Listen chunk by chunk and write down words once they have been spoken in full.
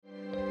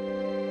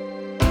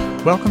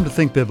Welcome to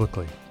Think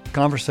Biblically,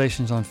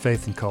 Conversations on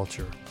Faith and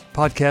Culture,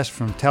 podcast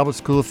from Talbot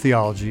School of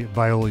Theology at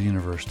Biola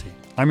University.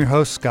 I'm your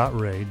host, Scott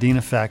Ray, Dean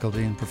of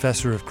Faculty and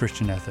Professor of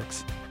Christian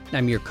Ethics.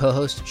 I'm your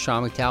co-host,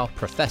 Sean McDowell,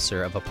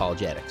 Professor of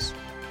Apologetics.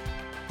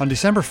 On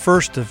December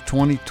 1st of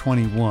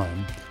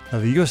 2021,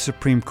 the U.S.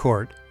 Supreme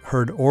Court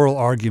heard oral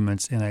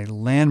arguments in a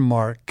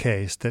landmark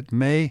case that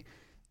may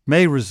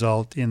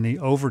result in the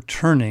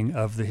overturning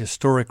of the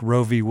historic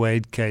Roe v.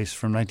 Wade case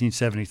from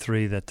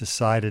 1973 that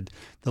decided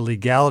the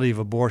legality of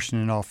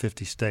abortion in all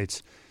 50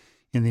 states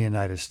in the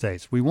United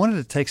States. We wanted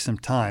to take some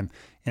time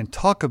and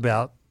talk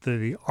about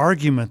the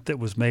argument that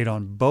was made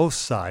on both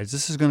sides.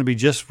 This is going to be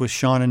just with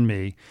Sean and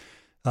me,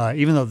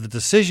 even though the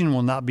decision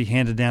will not be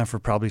handed down for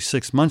probably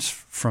 6 months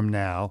from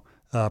now.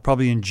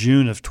 Probably in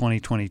June of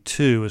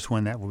 2022 is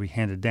when that will be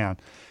handed down.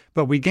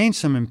 But we gained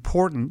some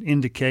important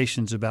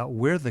indications about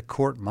where the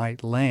court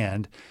might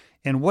land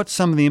and what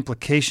some of the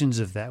implications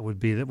of that would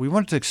be that we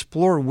wanted to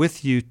explore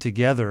with you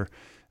together,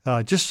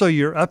 just so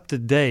you're up to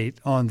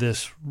date on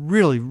this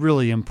really,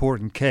 really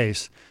important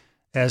case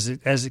as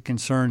it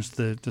concerns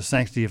the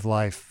sanctity of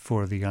life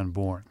for the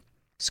unborn.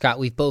 Scott,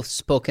 we've both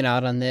spoken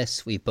out on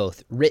this. We've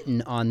both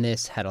written on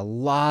this, had a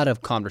lot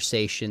of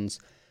conversations.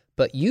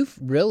 But you've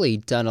really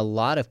done a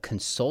lot of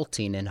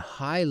consulting and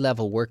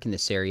high-level work in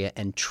this area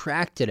and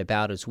tracked it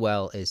about as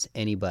well as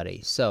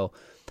anybody. So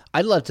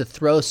I'd love to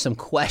throw some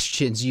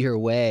questions your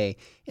way,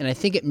 and I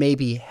think it may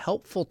be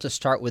helpful to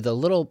start with a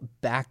little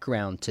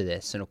background to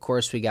this. And, of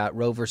course, we got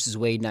Roe versus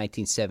Wade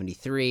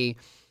 1973.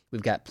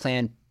 We've got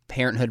Planned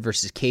Parenthood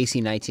versus Casey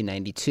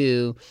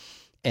 1992,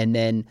 and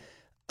then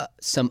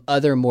some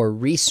other more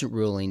recent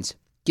rulings.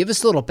 Give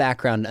us a little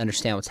background to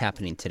understand what's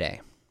happening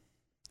today.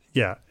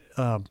 Yeah.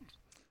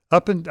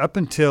 Up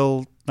until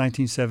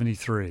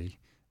 1973,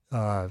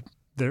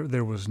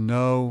 there was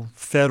no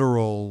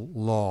federal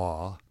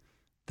law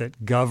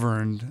that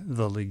governed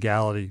the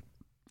legality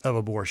of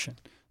abortion.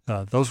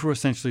 Those were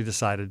essentially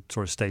decided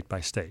sort of state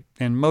by state,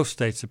 and most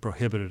states have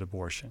prohibited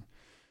abortion.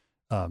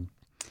 And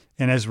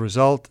as a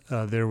result,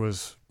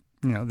 there's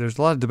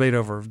a lot of debate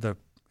over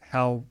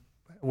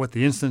what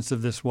the instance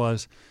of this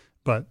was,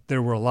 but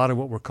there were a lot of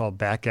what were called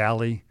back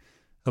alley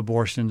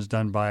abortions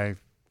done by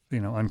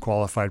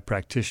unqualified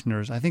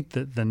practitioners. I think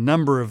that the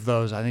number of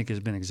those, has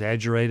been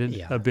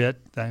exaggerated a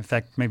bit. In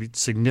fact, maybe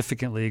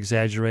significantly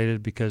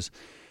exaggerated, because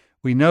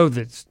we know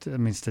that,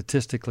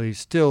 statistically,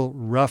 still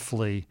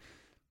roughly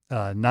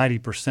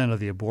 90% of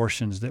the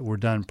abortions that were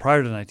done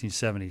prior to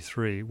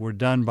 1973 were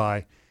done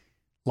by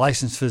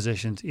licensed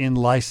physicians in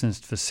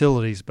licensed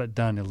facilities, but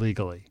done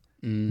illegally,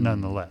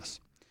 nonetheless.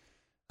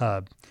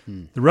 The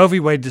Roe v.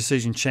 Wade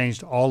decision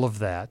changed all of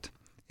that,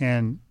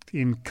 and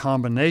in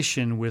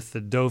combination with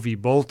the Doe v.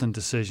 Bolton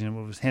decision,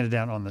 which was handed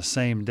down on the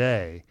same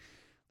day,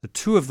 the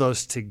two of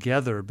those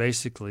together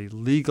basically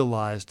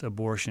legalized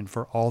abortion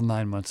for all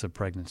 9 months of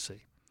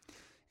pregnancy.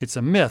 It's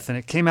a myth, and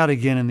it came out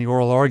again in the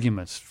oral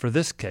arguments for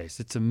this case.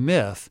 It's a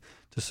myth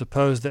to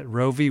suppose that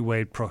Roe v.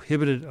 Wade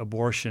prohibited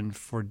abortion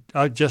for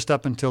just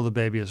up until the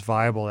baby is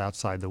viable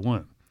outside the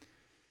womb.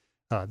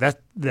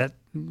 That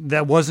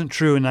wasn't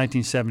true in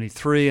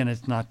 1973, and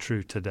it's not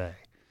true today.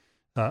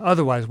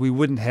 Otherwise, we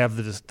wouldn't have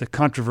the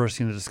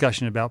controversy and the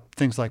discussion about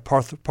things like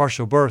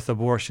partial birth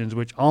abortions,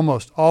 which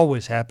almost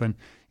always happen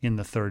in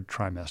the third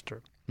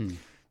trimester.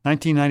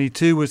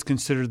 1992 was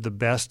considered the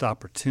best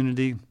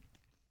opportunity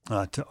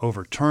to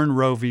overturn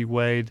Roe v.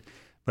 Wade,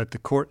 but the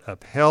court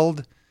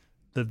upheld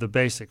the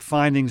basic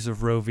findings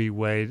of Roe v.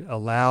 Wade,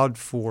 allowed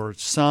for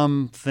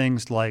some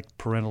things like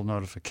parental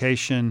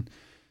notification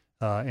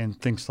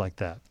and things like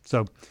that.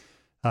 So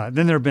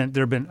then there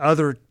have been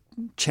other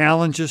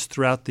challenges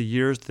throughout the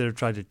years that have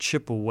tried to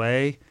chip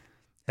away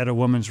at a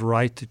woman's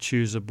right to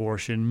choose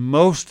abortion.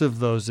 Most of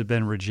those have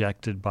been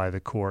rejected by the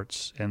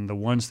courts, and the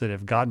ones that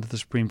have gotten to the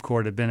Supreme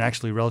Court have been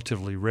actually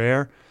relatively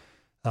rare.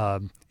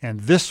 And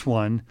this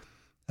one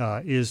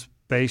is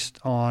based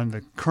on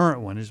the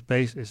current one.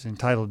 It's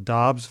entitled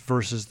Dobbs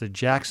versus the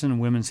Jackson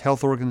Women's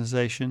Health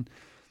Organization.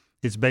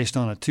 It's based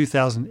on a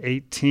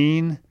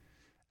 2018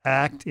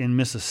 act in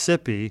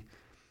Mississippi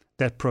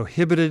that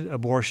prohibited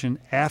abortion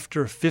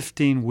after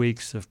 15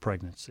 weeks of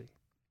pregnancy,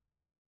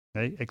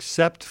 okay?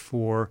 Except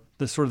for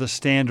the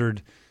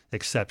standard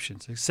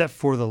exceptions, except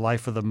for the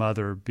life of the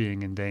mother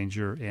being in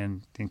danger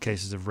and in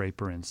cases of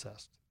rape or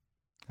incest.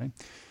 Okay?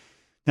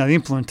 Now, the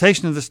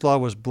implementation of this law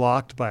was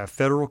blocked by a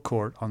federal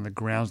court on the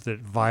grounds that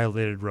it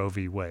violated Roe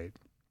v. Wade,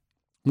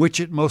 which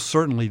it most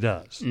certainly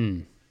does.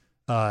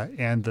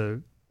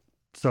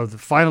 So the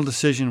final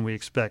decision we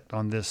expect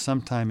on this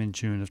sometime in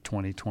June of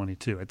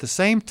 2022. At the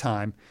same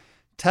time,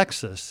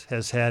 Texas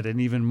has had an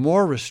even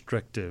more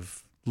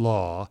restrictive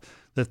law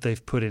that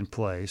they've put in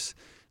place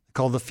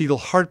called the Fetal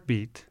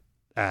Heartbeat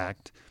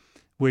Act,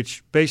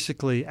 which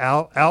basically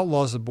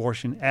outlaws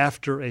abortion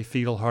after a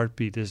fetal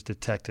heartbeat is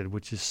detected,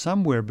 which is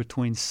somewhere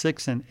between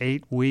 6 and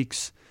 8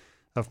 weeks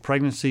of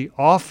pregnancy,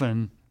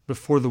 often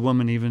before the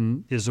woman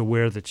even is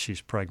aware that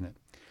she's pregnant.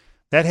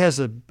 That has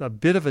a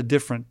bit of a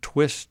different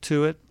twist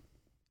to it.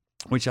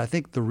 which I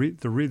think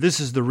this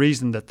is the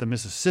reason that the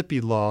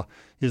Mississippi law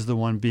is the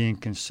one being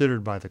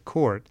considered by the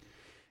court.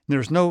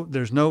 There's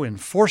no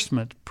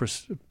enforcement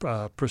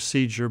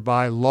procedure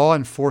by law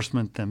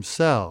enforcement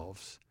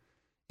themselves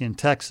in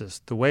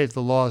Texas. The way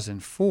the law is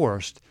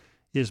enforced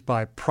is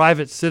by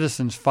private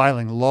citizens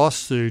filing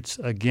lawsuits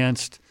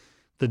against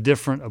the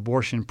different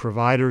abortion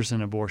providers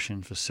and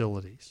abortion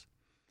facilities.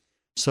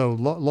 So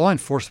law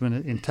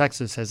enforcement in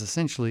Texas has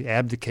essentially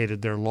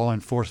abdicated their law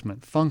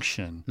enforcement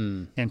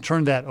function and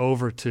turned that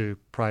over to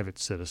private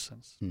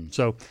citizens.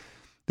 So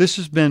this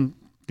has been,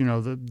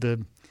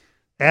 the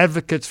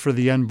advocates for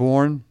the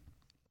unborn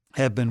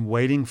have been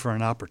waiting for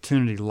an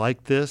opportunity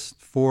like this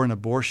for an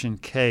abortion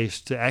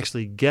case to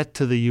actually get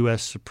to the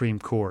U.S. Supreme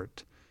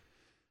Court.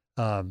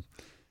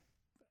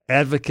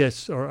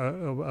 Advocates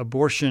or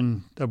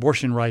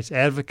abortion rights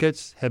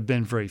advocates have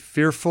been very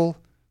fearful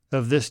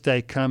of this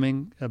day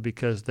coming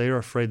because they are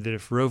afraid that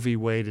if Roe v.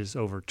 Wade is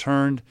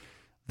overturned,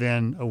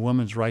 then a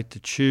woman's right to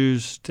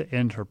choose to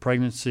end her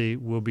pregnancy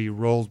will be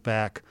rolled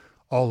back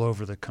all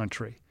over the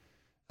country.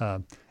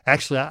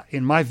 Actually,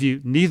 in my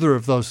view, neither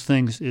of those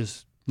things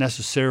is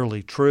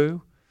necessarily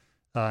true,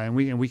 and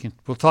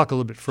we'll talk a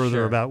little bit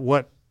further about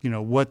what's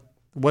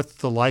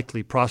the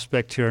likely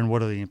prospect here and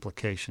what are the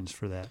implications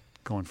for that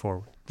going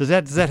forward. Does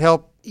that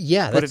help?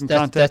 Yeah, put it in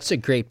context? That's a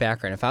great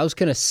background. If I was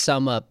going to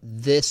sum up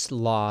this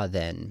law,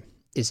 then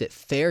is it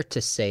fair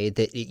to say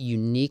that it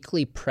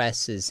uniquely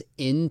presses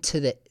into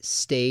the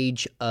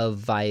stage of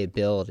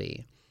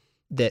viability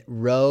that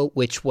Roe,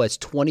 which was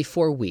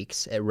 24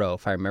 weeks at Roe,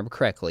 if I remember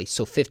correctly,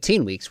 so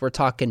 15 weeks. We're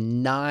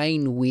talking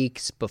 9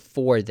 weeks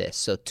before this,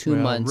 so 2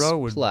 months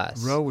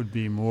plus. Roe would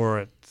be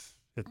more in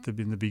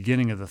the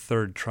beginning of the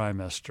third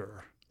trimester.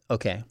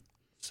 Okay.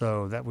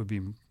 So that would be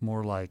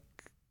more like,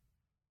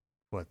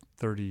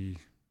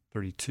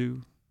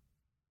 32,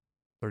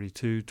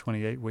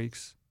 28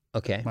 weeks?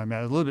 Okay. My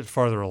math, a little bit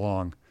farther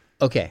along.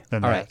 Okay.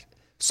 Than All that. right.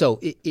 So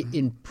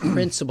in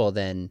principle,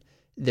 then,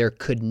 there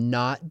could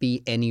not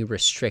be any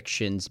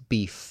restrictions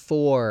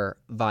before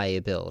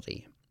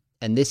viability.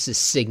 And this is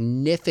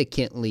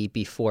significantly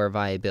before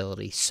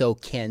viability. So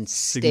can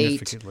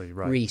states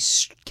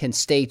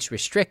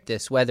restrict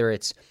this, whether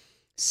it's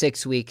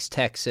 6 weeks,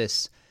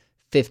 Texas,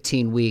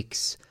 15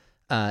 weeks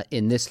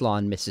in this law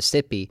in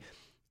Mississippi?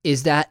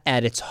 Is that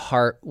at its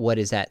heart what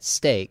is at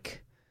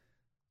stake?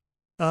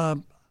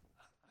 I'm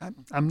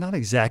not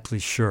exactly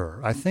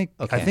sure. I think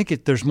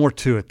there's more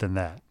to it than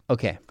that.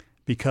 Okay.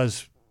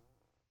 Because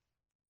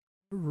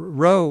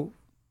Roe,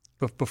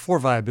 before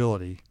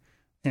viability,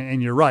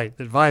 and you're right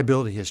that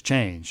viability has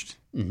changed,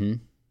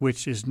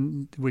 which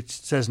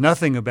says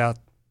nothing about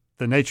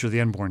the nature of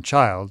the unborn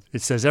child.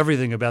 It says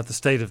everything about the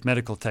state of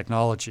medical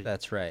technology.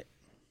 That's right.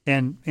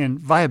 And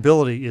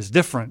viability is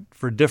different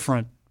for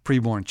different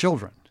preborn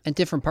children. And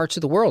different parts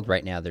of the world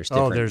right now, there's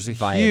different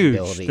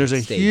viability there's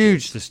a stages.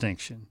 huge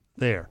distinction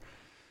there.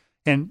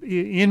 And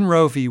in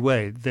Roe v.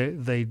 Wade,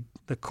 the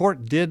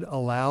court did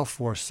allow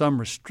for some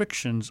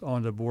restrictions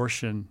on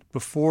abortion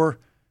before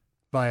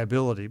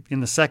viability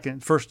in the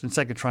first and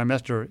second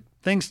trimester,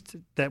 things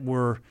that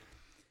were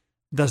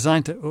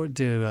designed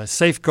to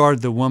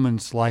safeguard the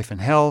woman's life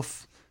and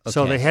health. Okay.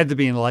 So they had to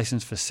be in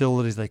licensed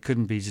facilities. They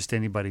couldn't be just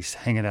anybody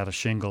hanging out a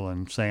shingle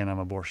and saying, I'm an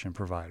abortion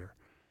provider.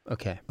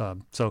 Okay.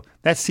 So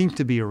that seemed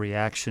to be a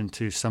reaction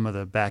to some of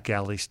the back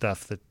alley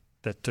stuff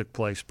that took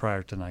place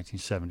prior to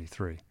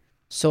 1973.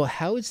 So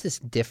how is this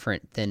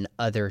different than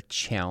other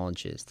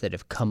challenges that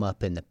have come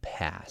up in the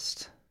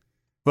past?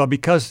 Well,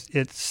 because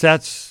it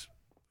sets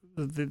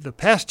the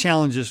past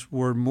challenges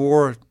were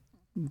more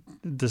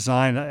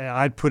designed,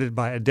 I'd put it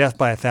by a death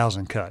by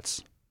 1,000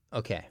 cuts.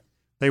 Okay.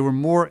 They were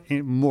more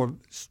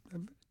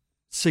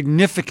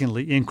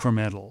significantly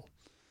incremental.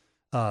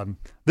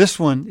 This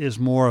one is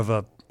more of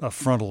a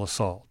frontal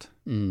assault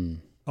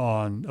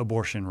on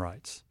abortion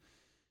rights.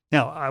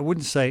 Now, I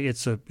wouldn't say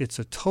it's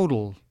a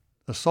total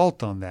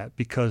assault on that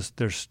because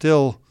there's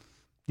still,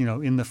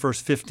 in the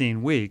first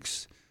 15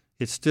 weeks,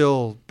 it's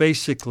still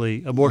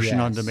basically abortion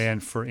on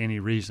demand for any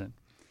reason.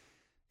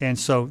 And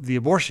so the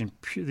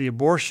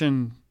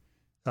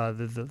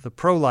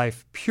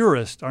pro-life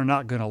purists are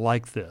not going to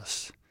like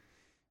this.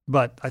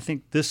 But I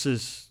think this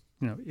is,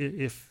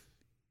 if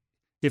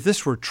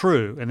this were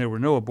true and there were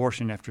no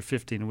abortion after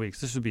 15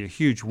 weeks, this would be a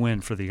huge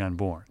win for the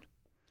unborn.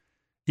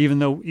 Even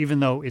though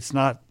it's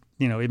not,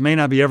 it may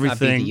not be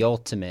everything. Not be the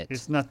ultimate.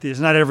 It's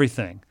not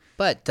everything.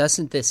 But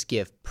doesn't this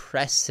give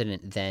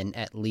precedent then,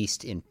 at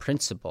least in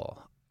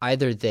principle?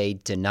 Either they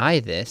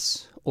deny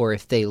this, or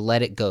if they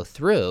let it go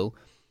through,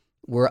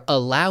 we're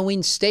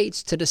allowing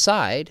states to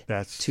decide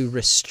to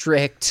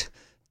restrict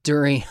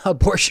during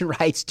abortion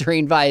rights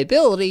during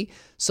viability.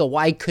 So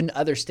why couldn't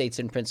other states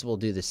in principle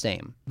do the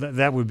same?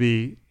 That would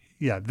be,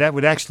 that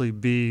would actually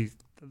be,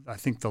 I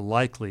think, the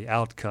likely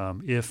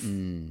outcome if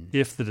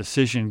the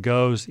decision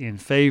goes in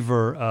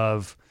favor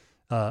of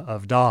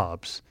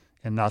Dobbs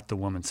and not the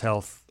Women's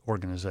Health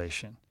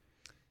Organization.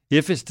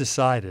 If it's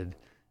decided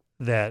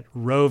that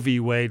Roe v.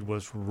 Wade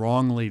was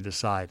wrongly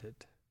decided,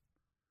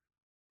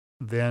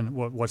 then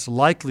what's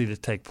likely to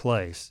take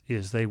place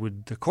is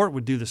the court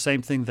would do the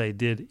same thing they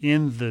did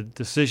in the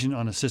decision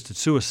on assisted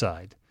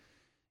suicide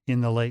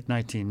in the late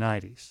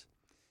 1990s,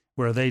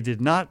 where they did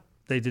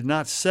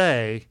not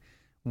say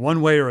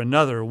one way or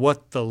another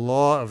what the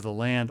law of the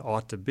land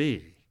ought to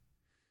be.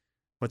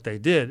 What they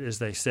did is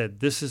they said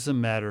this is a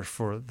matter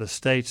for the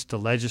states to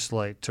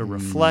legislate to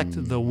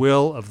reflect the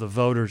will of the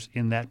voters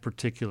in that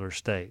particular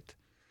state.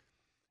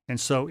 And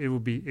so it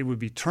would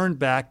be turned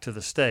back to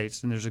the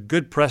states, and there's a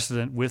good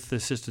precedent with the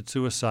assisted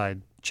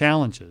suicide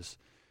challenges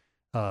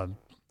to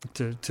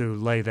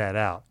lay that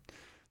out.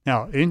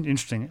 Now,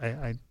 interesting.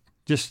 I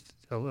just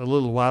a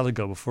little while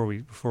ago, before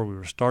we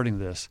were starting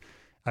this,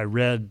 I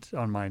read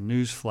on my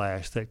news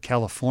flash that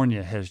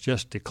California has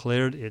just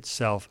declared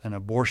itself an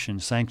abortion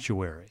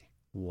sanctuary.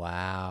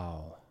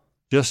 Wow!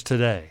 Just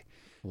today,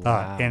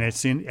 wow. And I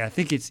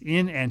think it's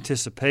in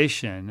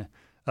anticipation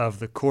of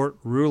the court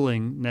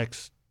ruling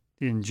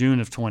in June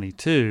of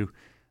 22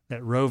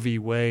 that Roe v.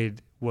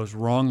 Wade was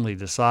wrongly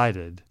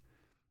decided,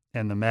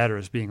 and the matter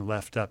is being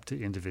left up to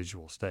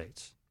individual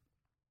states.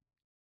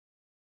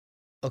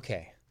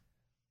 Okay.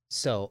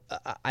 So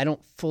I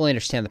don't fully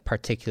understand the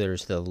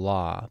particulars of the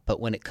law, but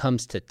when it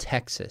comes to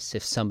Texas,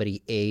 if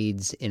somebody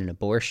aids in an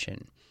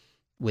abortion,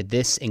 would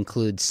this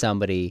include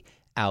somebody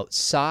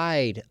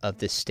outside of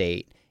the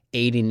state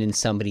aiding in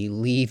somebody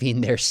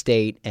leaving their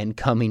state and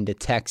coming to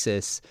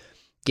Texas,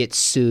 gets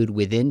sued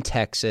within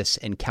Texas,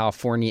 and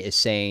California is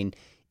saying,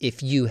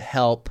 if you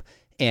help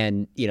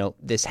and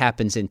this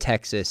happens in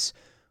Texas,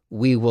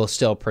 we will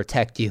still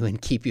protect you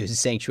and keep you as a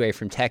sanctuary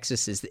from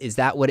Texas? Is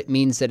that what it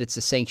means, that it's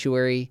a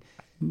sanctuary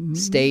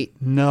state?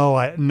 No,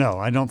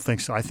 I don't think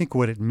so. I think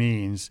what it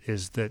means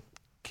is that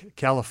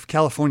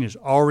California's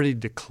already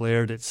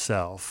declared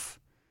itself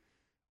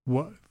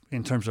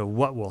in terms of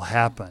what will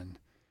happen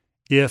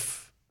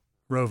if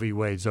Roe v.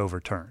 Wade's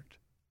overturned.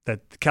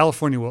 That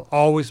California will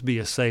always be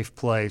a safe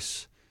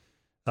place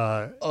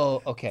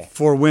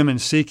for women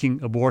seeking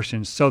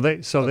abortions. So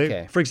they,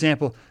 for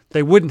example,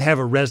 they wouldn't have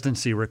a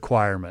residency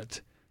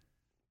requirement,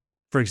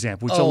 for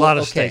example, which a lot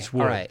of states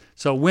would. Right.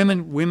 So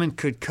women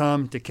could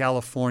come to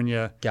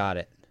California. Got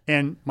it.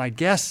 And my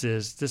guess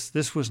is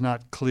this was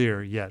not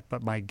clear yet,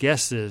 but my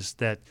guess is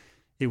that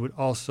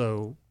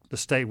the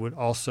state would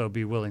also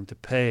be willing to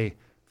pay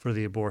for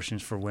the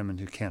abortions for women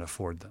who can't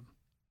afford them.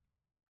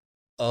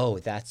 Oh,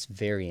 that's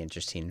very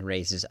interesting. It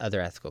raises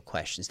other ethical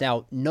questions.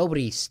 Now,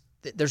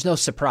 there's no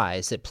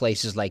surprise that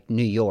places like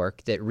New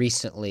York, that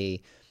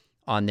recently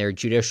on their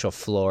judicial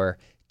floor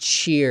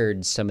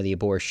cheered some of the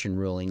abortion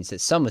rulings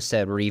that some have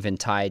said were even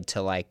tied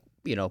to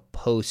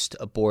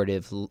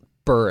post-abortive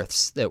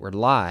births that were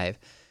live.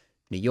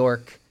 New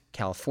York,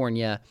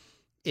 California,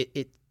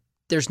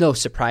 there's no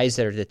surprise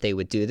there that they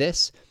would do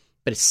this,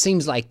 but it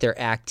seems like they're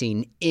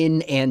acting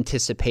in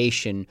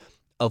anticipation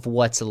of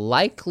what's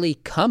likely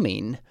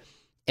coming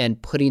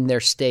and putting their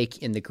stake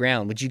in the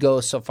ground. Would you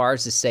go so far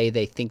as to say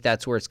they think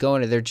that's where it's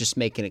going, or they're just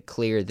making it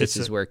clear this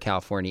is where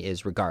California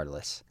is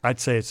regardless? I'd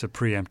say it's a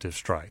preemptive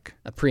strike.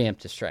 A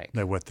preemptive strike.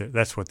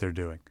 That's what they're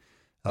doing.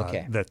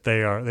 Okay. That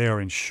they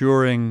are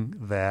ensuring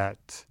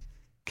that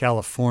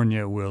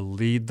California will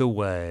lead the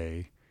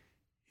way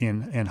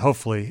and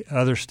hopefully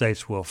other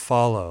states will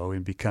follow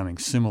in becoming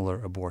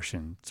similar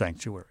abortion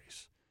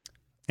sanctuaries.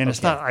 And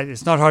it's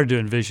not hard to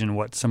envision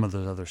what some of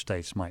those other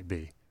states might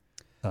be.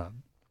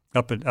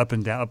 Up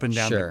and down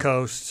Sure. the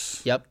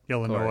coasts. Yep,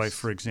 Illinois,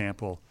 for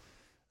example.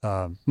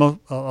 A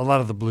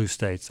lot of the blue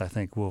states, I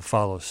think, will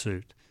follow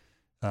suit.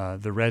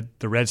 The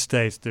red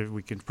states,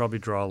 we can probably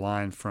draw a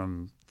line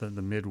from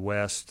the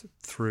Midwest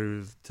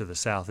through to the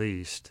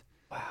Southeast.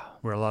 Wow.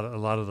 Where a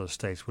lot of those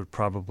states would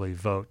probably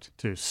vote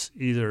to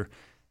either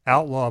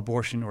outlaw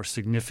abortion or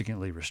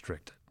significantly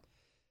restrict it.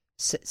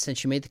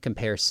 Since you made the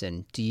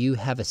comparison, do you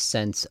have a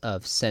sense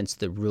since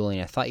the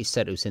ruling, I thought you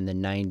said it was in the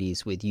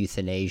 90s with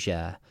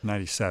euthanasia.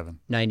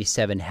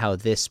 97, how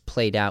this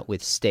played out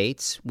with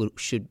states?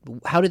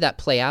 How did that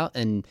play out,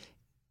 and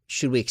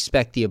should we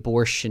expect the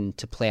abortion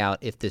to play out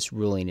if this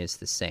ruling is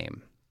the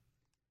same?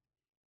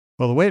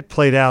 Well, the way it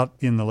played out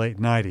in the late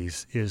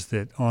 90s is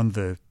that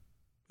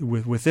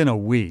within a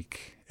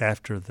week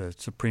after the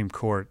Supreme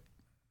Court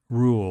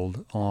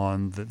ruled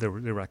on there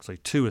were actually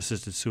two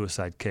assisted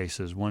suicide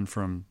cases, one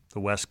from the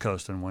West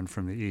Coast and one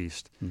from the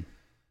East.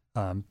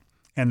 And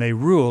they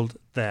ruled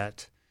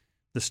that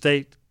the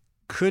state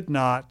could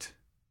not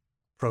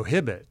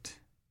prohibit,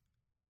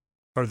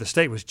 or the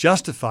state was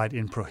justified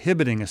in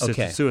prohibiting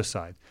assisted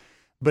suicide,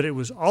 but it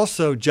was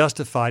also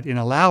justified in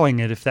allowing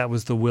it if that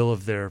was the will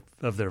of their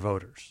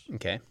voters.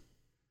 Okay.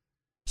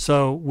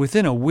 So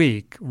within a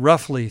week,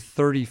 roughly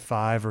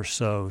 35 or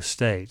so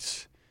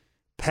states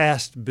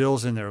passed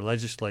bills in their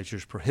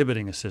legislatures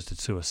prohibiting assisted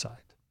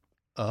suicide.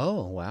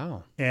 Oh,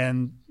 wow.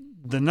 And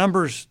the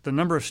number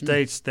of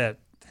states that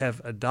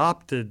have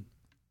adopted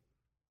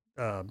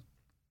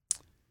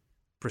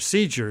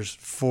procedures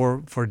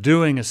for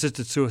doing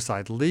assisted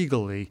suicide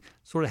legally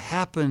sort of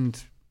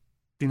happened,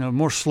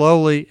 more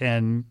slowly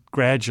and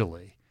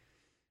gradually,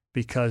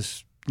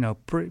 because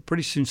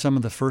pretty soon some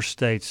of the first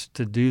states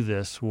to do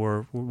this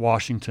were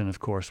Washington, of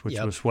course, which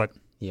was what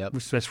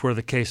that's where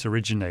the case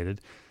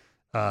originated.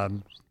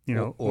 Oregon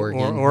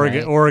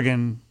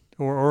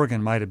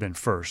might have been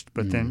first,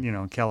 but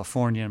then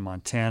California,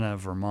 Montana,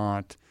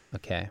 Vermont,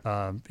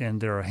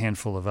 and there are a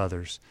handful of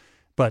others.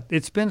 But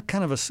it's been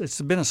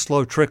a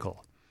slow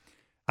trickle.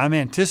 I'm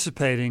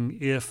anticipating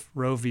if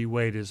Roe v.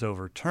 Wade is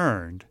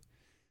overturned,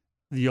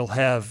 you'll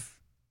have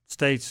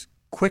states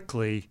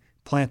quickly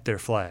plant their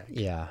flag.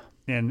 Yeah.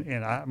 And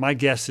my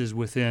guess is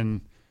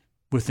within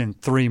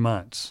 3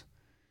 months,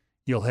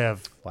 you'll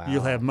have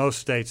most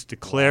states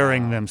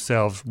declaring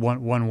themselves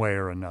one way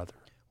or another.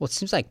 Well, it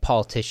seems like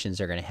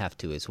politicians are going to have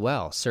to as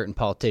well. Certain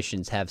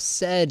politicians have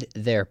said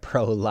they're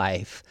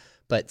pro-life,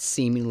 but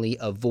seemingly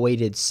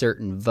avoided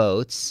certain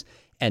votes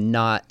and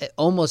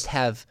almost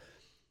have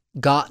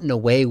gotten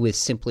away with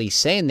simply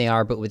saying they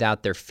are, but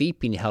without their feet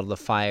being held to the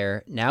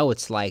fire. Now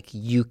it's like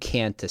you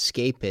can't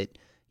escape it.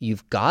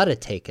 You've got to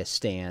take a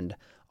stand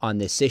on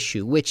this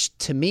issue, which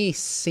to me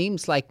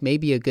seems like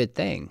maybe a good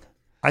thing.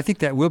 I think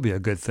that will be a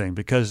good thing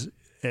because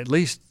at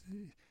least,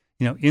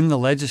 in the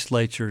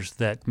legislatures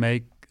that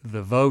make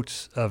the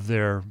votes of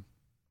their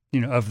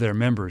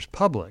members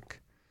public,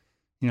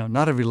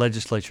 not every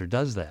legislature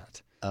does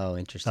that. Oh,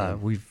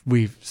 interesting.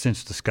 We've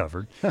since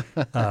discovered,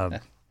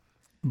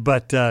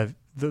 but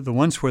the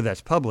ones where that's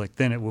public,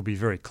 then it will be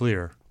very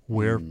clear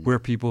where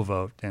people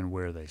vote and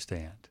where they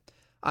stand.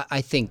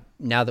 I think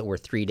now that we're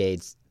 3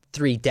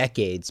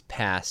 decades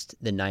past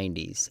the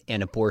 90s,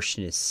 and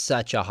abortion is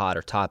such a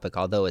hotter topic,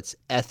 although it's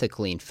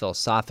ethically and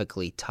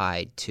philosophically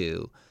tied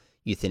to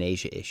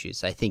euthanasia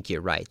issues, I think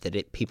you're right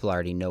that people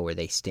already know where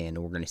they stand,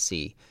 and we're going to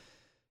see,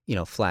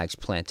 flags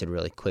planted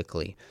really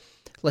quickly.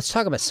 Let's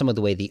talk about some of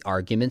the way the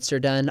arguments are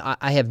done.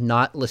 I have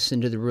not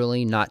listened to the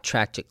ruling, not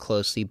tracked it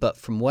closely, but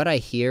from what I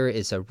hear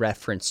is a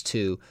reference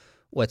to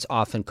what's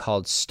often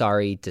called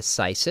stare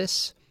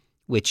decisis,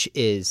 which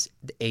is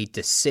a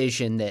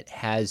decision that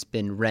has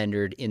been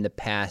rendered in the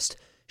past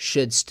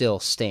should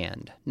still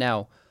stand.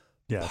 Now,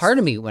 Part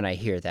of me when I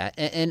hear that,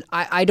 and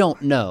I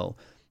don't know,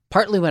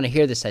 partly when I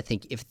hear this, I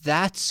think if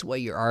that's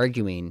what you're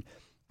arguing,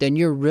 then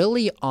you're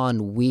really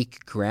on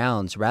weak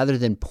grounds rather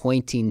than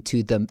pointing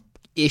to the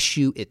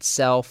issue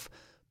itself,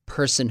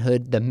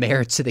 personhood, the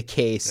merits of the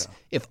case. Yeah.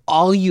 If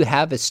all you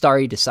have is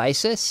stare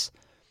decisis,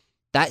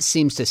 that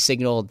seems to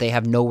signal they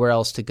have nowhere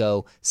else to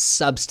go,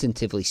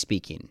 substantively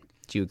speaking.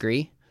 Do you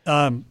agree?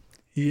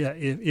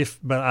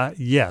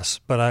 Yes,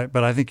 but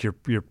I think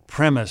your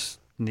premise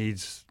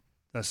needs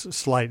a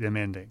slight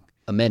amending.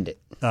 Amend it,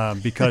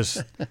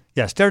 because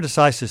stare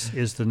decisis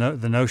is the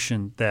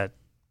notion that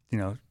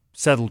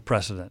settled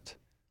precedent.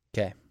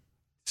 Okay,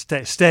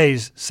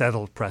 stays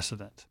settled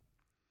precedent.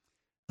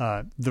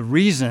 The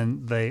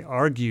reason they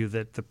argue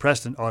that the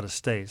precedent ought to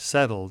stay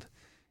settled,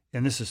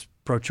 and this is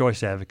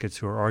pro-choice advocates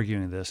who are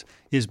arguing this,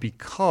 is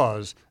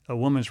because a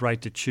woman's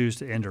right to choose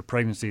to end her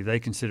pregnancy they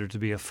consider to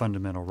be a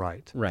fundamental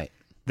right. Right.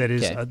 That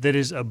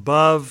is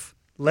above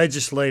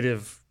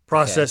legislative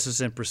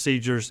processes and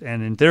procedures,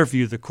 and in their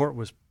view, the court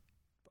was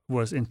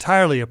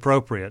entirely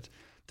appropriate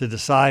to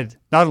decide,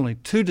 not only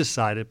to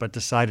decide it, but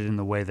decide it in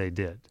the way they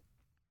did.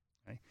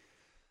 Okay?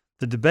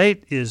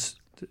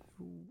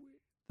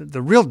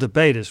 The real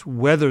debate is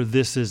whether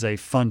this is a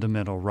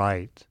fundamental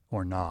right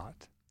or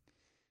not.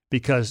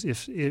 Because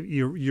if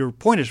your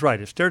point is right,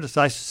 if stare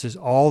decisis is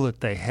all that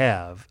they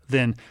have,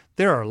 then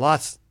there are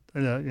lots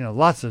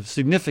of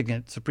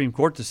significant Supreme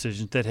Court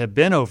decisions that have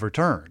been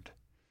overturned.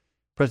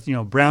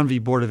 Brown v.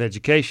 Board of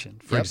Education,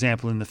 for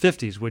example, in the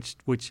 50s,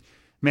 which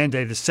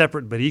mandated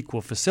separate but equal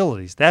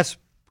facilities. That's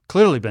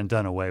clearly been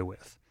done away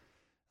with.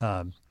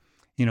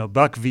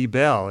 Buck v.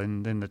 Bell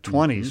in the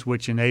 20s,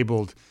 which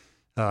enabled,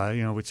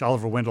 which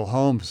Oliver Wendell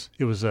Holmes,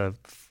 it was a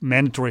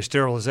mandatory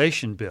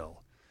sterilization bill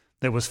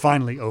that was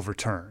finally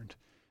overturned,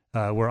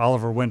 where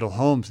Oliver Wendell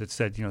Holmes had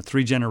said,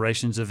 3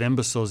 generations of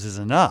imbeciles is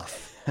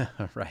enough.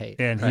 Right.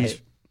 And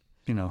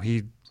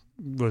he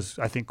was,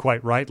 I think,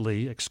 quite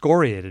rightly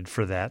excoriated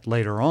for that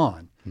later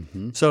on.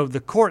 Mm-hmm. So the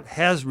court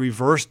has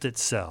reversed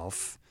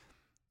itself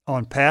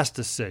on past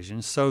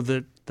decisions, so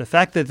that the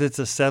fact that it's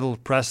a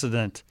settled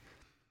precedent,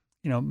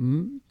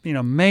 may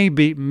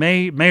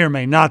or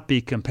may not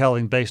be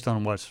compelling based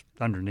on what's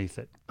underneath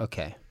it.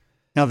 Okay.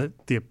 Now the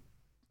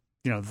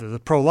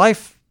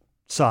pro-life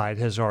side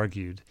has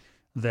argued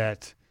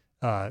that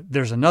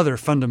there's another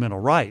fundamental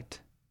right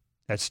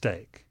at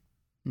stake,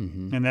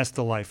 and that's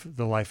the life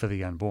of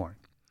the unborn.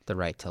 The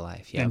right to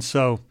life, yeah. And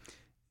so,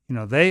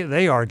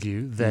 they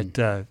argue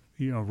that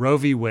Roe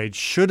v. Wade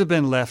should have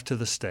been left to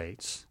the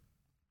states.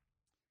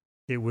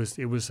 It was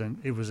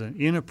an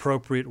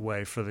inappropriate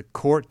way for the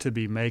court to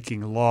be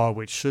making law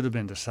which should have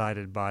been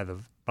decided by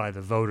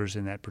the voters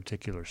in that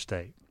particular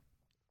state.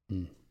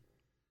 Mm.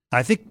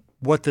 I think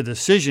what the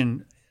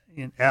decision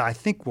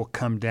will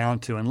come down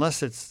to,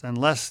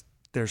 unless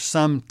there's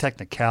some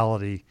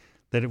technicality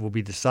that it will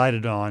be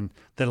decided on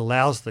that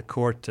allows the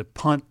court to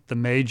punt the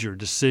major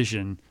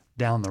decision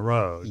down the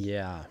road,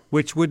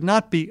 which would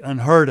not be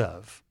unheard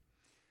of.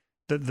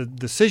 the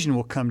decision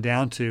will come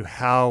down to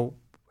how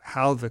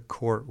the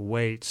court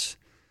weights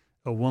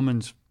a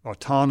woman's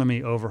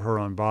autonomy over her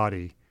own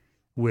body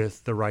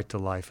with the right to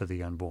life of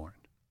the unborn.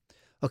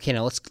 Okay,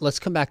 now let's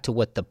come back to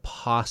what the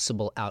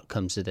possible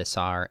outcomes of this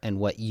are and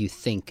what you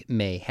think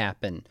may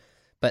happen.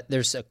 But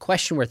there's a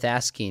question worth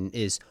asking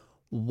is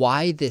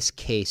why this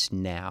case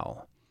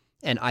now?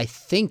 And I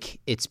think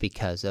it's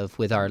because of,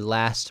 with our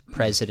last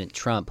President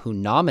Trump, who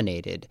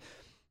nominated,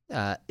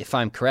 if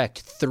I'm correct,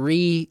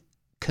 3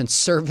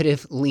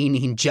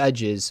 conservative-leaning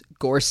judges,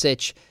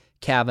 Gorsuch,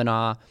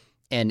 Kavanaugh,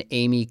 and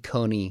Amy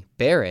Coney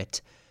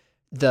Barrett,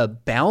 the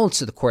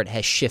balance of the court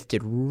has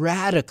shifted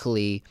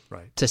radically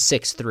to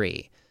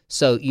 6-3.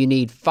 So you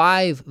need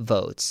 5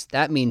 votes.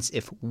 That means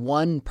if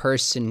one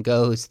person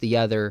goes the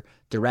other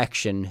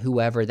direction,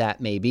 whoever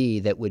that may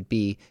be, that would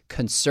be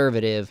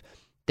conservative,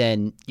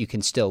 then you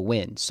can still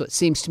win. So it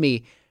seems to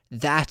me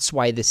that's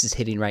why this is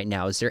hitting right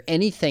now. Is there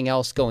anything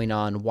else going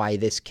on why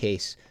this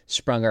case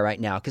sprung out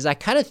right now? Because I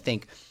kind of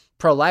think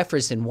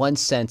pro-lifers, in one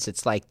sense,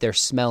 it's like they're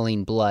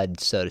smelling blood,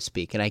 so to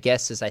speak. And I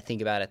guess as I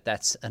think about it,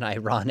 that's an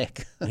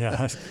ironic.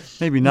 Yeah,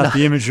 maybe not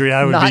the imagery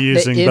I would be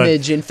using. Not the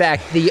image. But in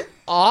fact, the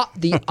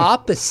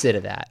opposite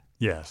of that.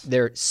 Yes.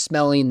 They're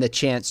smelling the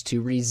chance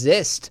to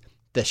resist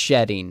the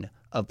shedding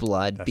of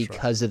blood That's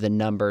because right. of the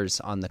numbers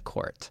on the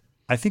court.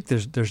 I think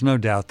there's no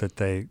doubt that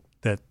the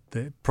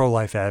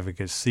pro-life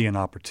advocates see an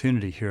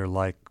opportunity here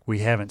like we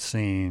haven't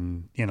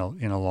seen in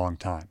a long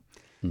time.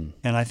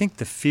 And I think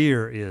the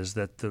fear is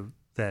that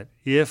that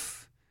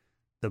if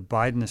the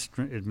Biden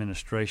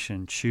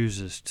administration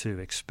chooses to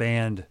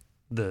expand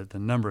the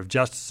number of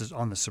justices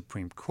on the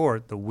Supreme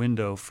Court, the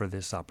window for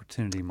this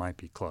opportunity might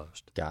be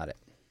closed. Got it.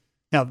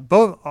 Now,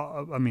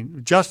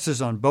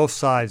 justices on both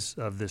sides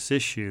of this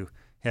issue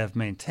have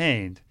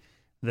maintained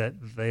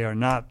that they are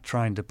not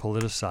trying to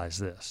politicize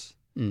this.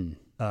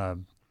 Now,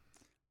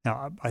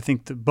 I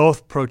think that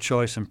both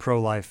pro-choice and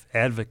pro-life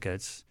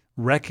advocates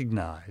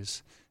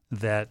recognize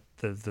that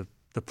the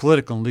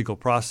political and legal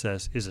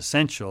process is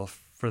essential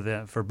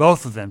for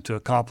both of them to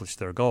accomplish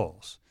their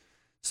goals.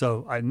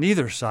 So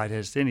neither side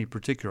has any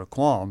particular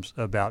qualms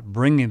about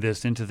bringing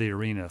this into the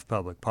arena of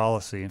public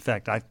policy. In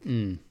fact, I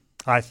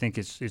think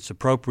it's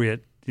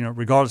appropriate,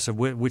 regardless of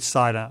which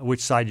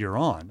side you're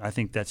on. I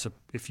think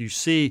if you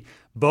see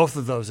both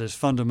of those as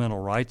fundamental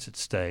rights at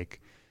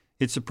stake,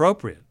 it's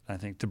appropriate, I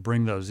think, to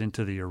bring those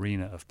into the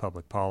arena of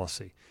public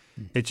policy.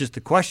 It's just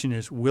the question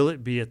is, will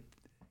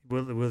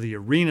the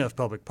arena of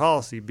public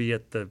policy be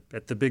at the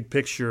big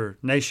picture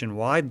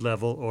nationwide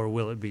level, or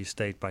will it be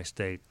state by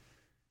state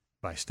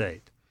by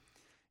state?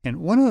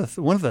 And one of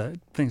the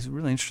things,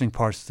 really interesting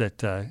parts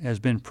that has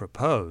been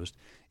proposed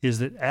is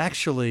that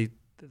actually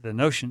the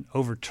notion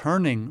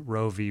overturning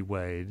Roe v.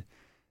 Wade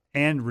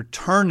and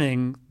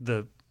returning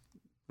the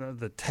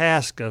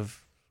task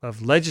of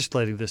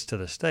legislating this to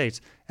the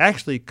states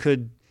actually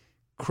could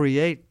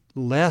create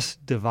less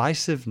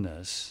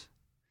divisiveness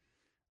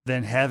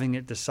than having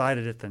it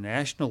decided at the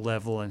national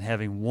level and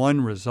having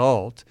one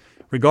result,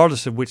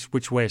 regardless of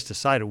which way it's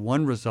decided,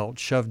 one result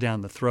shoved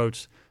down the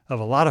throats of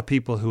a lot of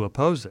people who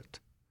oppose it.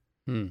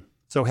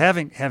 So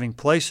having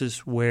places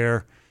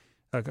where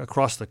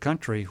across the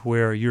country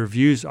where your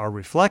views are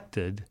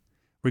reflected,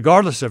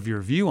 regardless of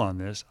your view on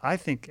this, I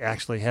think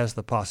actually has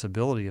the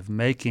possibility of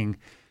making,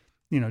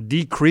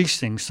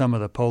 decreasing some of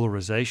the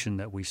polarization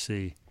that we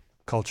see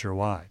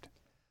culture-wide.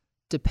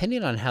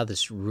 Depending on how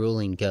this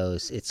ruling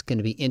goes, it's going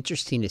to be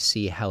interesting to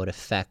see how it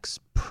affects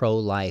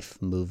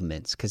pro-life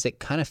movements, because it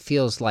kind of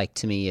feels like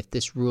to me if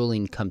this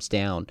ruling comes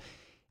down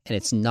and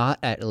it's not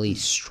at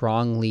least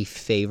strongly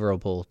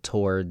favorable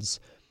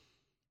towards,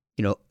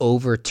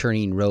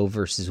 overturning Roe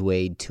versus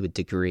Wade to a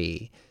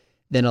degree,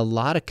 then a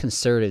lot of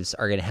conservatives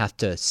are going to have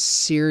to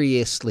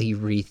seriously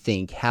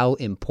rethink how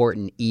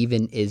important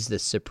even is the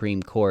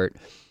Supreme Court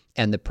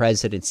and the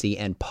presidency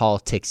and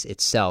politics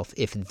itself.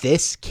 If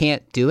this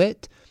can't do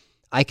it,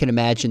 I can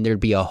imagine there'd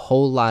be a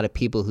whole lot of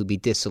people who'd be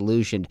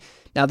disillusioned.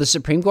 Now, the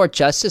Supreme Court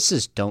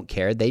justices don't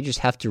care. They just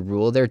have to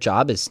rule. Their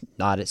job is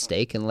not at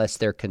stake unless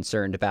they're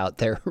concerned about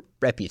their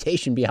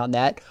reputation beyond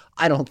that.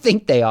 I don't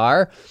think they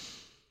are.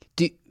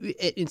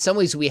 In some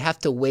ways, we have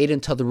to wait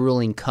until the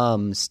ruling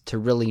comes to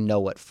really know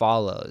what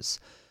follows.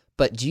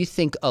 But do you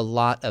think a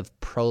lot of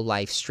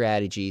pro-life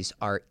strategies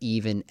are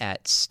even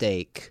at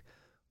stake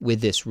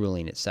with this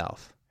ruling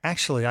itself?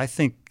 Actually, I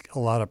think a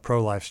lot of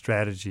pro-life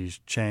strategies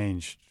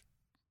changed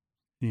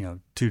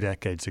 2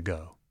 decades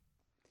ago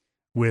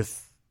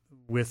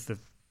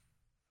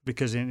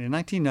because in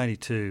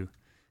 1992,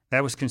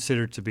 that was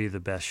considered to be the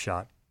best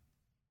shot,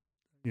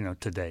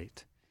 to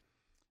date.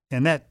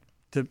 And that,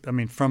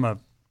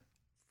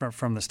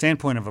 from the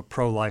standpoint of a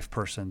pro-life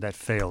person, that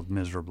failed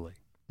miserably.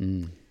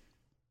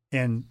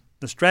 And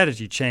the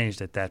strategy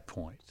changed at that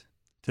point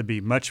to be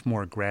much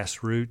more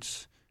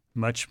grassroots,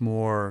 much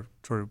more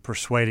sort of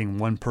persuading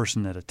one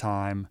person at a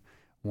time,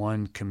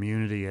 one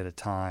community at a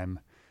time,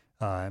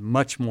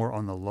 much more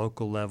on the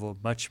local level,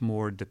 much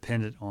more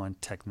dependent on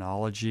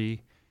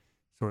technology,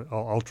 sort of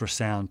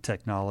ultrasound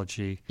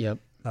technology. Yep.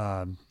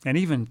 And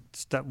even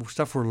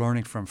stuff we're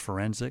learning from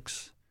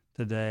forensics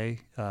today,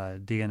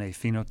 DNA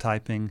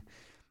phenotyping,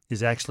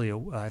 is actually,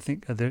 I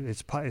think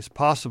it's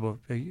possible,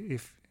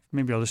 if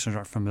maybe our listeners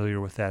aren't familiar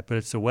with that, but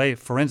it's a way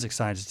forensic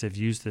scientists have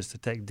used this to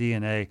take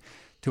DNA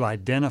to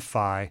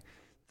identify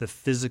the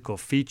physical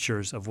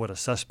features of what a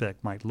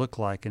suspect might look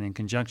like, and in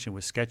conjunction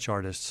with sketch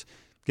artists,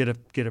 get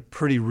a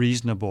pretty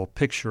reasonable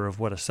picture of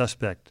what a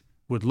suspect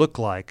would look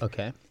like.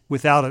 Okay.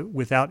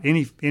 Without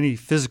any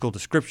physical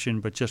description,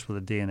 but just with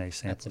a DNA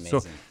sample. That's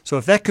amazing. So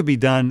if that could be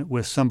done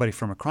with somebody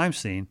from a crime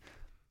scene,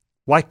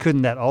 why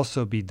couldn't that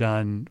also be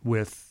done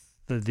with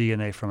the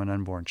DNA from an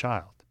unborn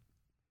child?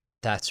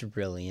 That's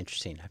really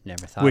interesting. I've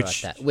never thought about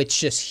that. Which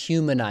just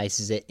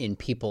humanizes it in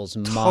people's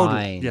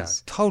minds. Yeah,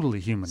 totally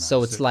humanizes.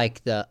 So it's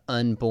like the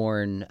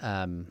unborn.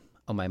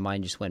 My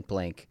mind just went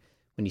blank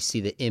when you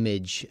see the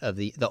image of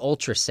the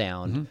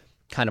ultrasound.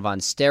 Kind of on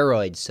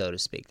steroids, so to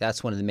speak.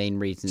 That's one of the main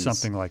reasons.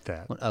 Something like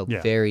that. Oh,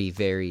 yeah. Very,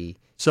 very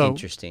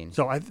interesting.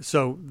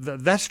 So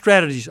that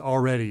strategy's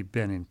already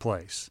been in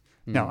place.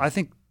 Now, I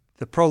think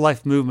the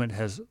pro-life movement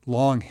has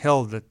long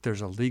held that there's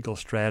a legal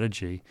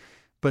strategy,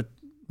 but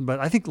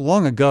I think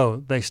long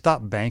ago they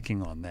stopped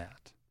banking on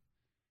that.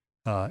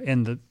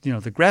 And the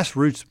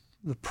grassroots,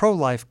 the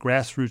pro-life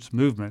grassroots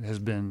movement has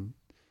been,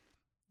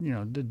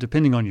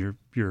 depending on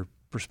your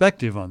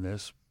perspective on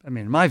this, I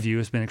mean, in my view,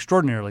 has been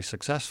extraordinarily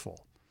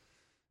successful.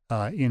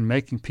 In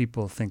making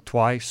people think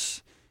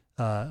twice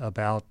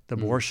about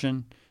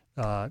abortion.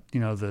 I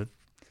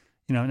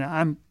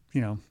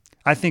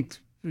think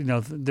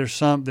there's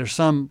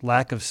some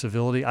lack of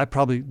civility.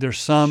 There's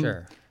some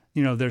Sure.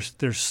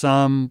 There's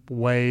some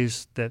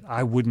ways that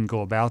I wouldn't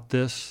go about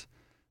this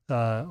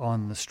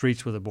on the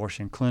streets with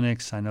abortion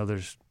clinics. I know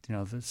there's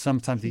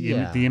sometimes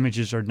the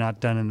images are not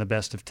done in the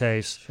best of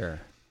taste. Sure.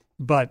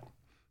 But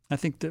I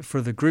think that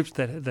for the groups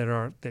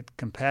that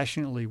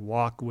compassionately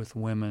walk with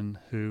women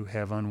who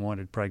have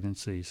unwanted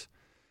pregnancies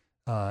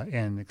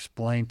and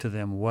explain to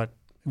them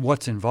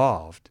what's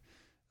involved,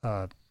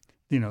 the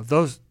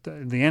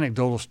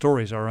anecdotal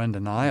stories are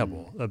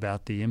undeniable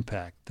about the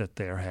impact that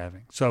they are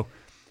having. So,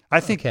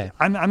 I think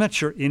I'm not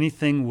sure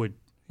anything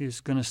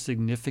is going to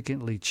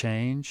significantly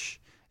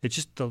change. It's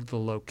just the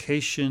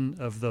location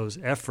of those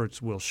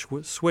efforts will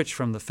switch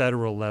from the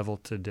federal level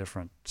to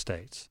different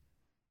states.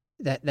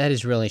 That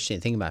is really interesting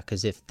to think about,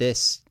 because if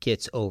this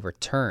gets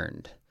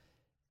overturned,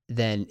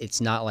 then it's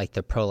not like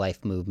the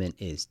pro-life movement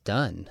is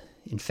done.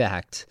 In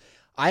fact,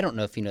 I don't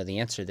know if you know the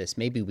answer to this.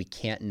 Maybe we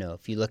can't know.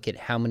 If you look at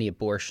how many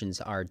abortions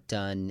are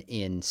done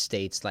in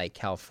states like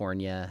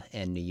California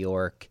and New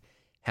York,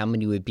 how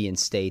many would be in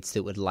states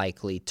that would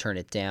likely turn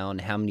it down,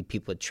 how many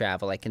people would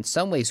travel. Like, in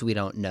some ways we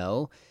don't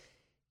know.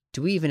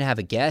 Do we even have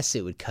a guess?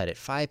 It would cut it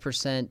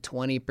 5%,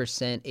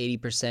 20%,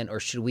 80%, or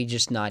should we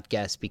just not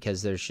guess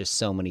because there's just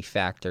so many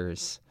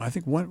factors? I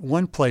think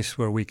one place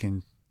where we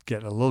can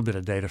get a little bit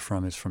of data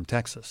from is from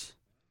Texas.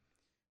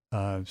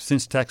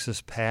 Since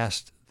Texas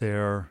passed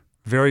their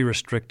very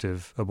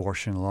restrictive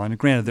abortion law, and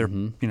granted,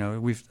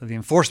 the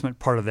enforcement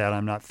part of that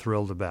I'm not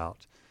thrilled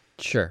about.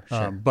 Sure.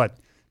 But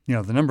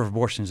the number of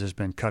abortions has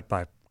been cut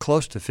by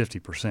close to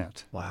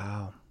 50%.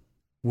 Wow.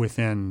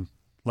 Within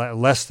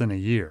less than a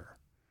year.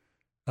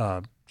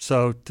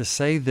 So to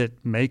say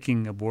that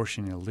making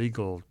abortion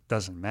illegal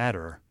doesn't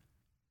matter,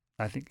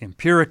 I think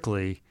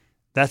empirically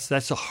that's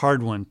a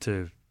hard one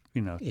to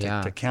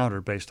counter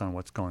based on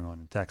what's going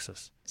on in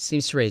Texas.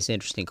 Seems to raise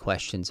interesting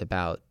questions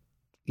about,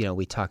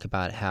 we talk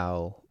about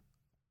how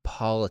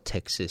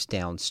politics is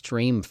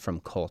downstream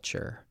from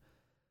culture,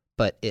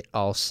 but it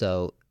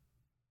also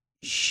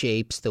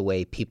shapes the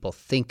way people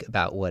think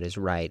about what is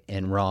right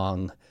and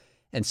wrong.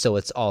 And so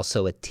it's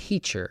also a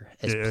teacher,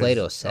 as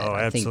Plato said. Oh,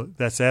 I think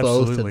that's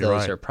absolutely both of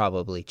those right. are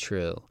probably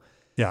true.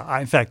 Yeah,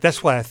 in fact,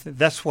 that's why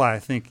I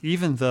think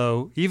even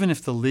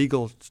if the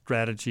legal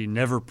strategy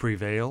never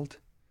prevailed,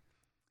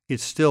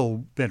 it's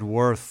still been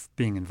worth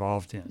being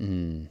involved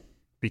in.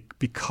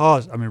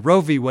 Because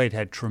Roe v. Wade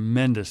had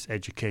tremendous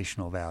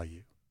educational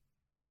value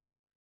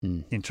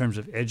in terms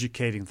of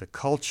educating the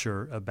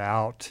culture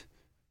about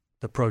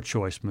the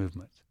pro-choice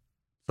movement.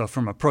 So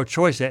from a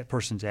pro-choice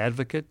person's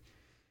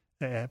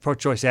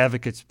pro-choice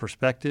advocate's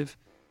perspective,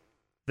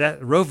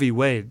 that Roe v.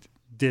 Wade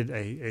did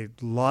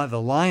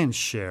the lion's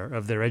share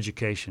of their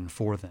education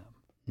for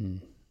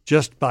them,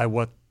 just by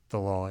what the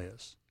law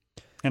is.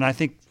 And I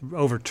think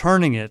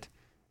overturning it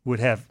would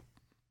have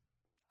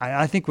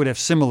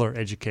similar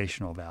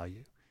educational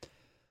value.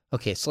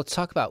 Okay, so let's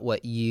talk about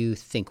what you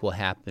think will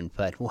happen.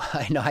 But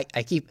I know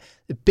I keep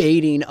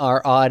baiting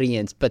our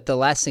audience, but the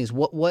last thing is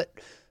what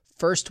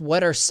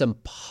are some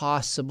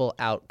possible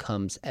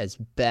outcomes as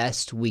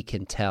best we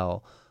can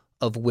tell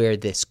of where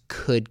this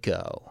could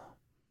go?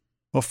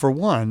 Well, for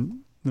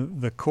one,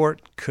 the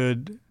court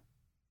could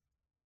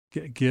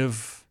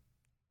give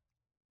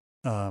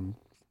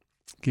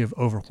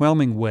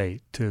overwhelming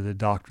weight to the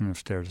doctrine of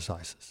stare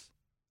decisis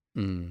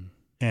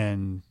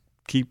and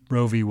keep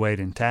Roe v. Wade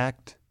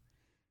intact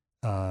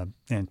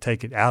and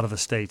take it out of the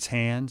state's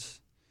hands.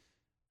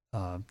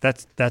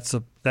 That's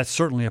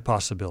certainly a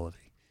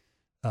possibility.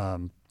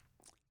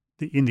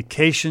 The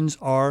indications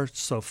are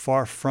so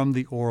far from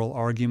the oral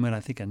argument.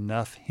 I think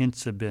enough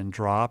hints have been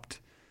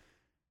dropped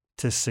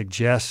to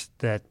suggest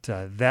that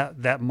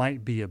that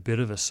might be a bit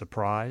of a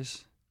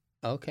surprise.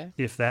 Okay.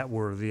 If that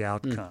were the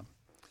outcome.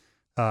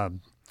 The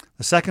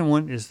second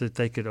one is that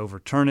they could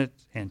overturn it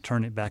and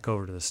turn it back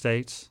over to the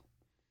states.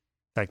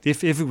 In fact,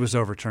 if it was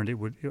overturned,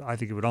 I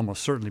think it would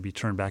almost certainly be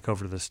turned back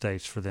over to the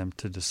states for them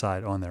to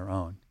decide on their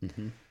own.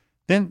 Mm-hmm.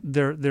 Then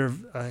there are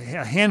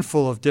a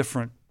handful of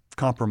different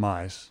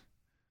compromise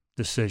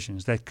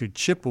decisions that could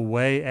chip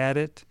away at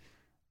it,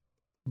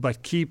 but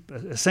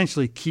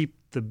essentially keep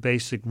the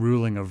basic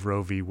ruling of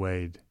Roe v.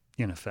 Wade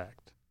in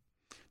effect.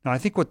 Now, I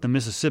think what the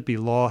Mississippi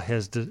law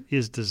is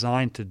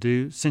designed to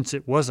do, since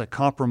it was a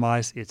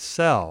compromise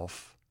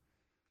itself,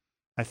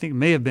 I think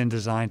may have been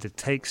designed to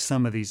take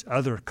some of these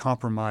other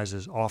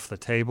compromises off the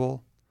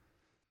table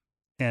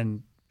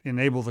and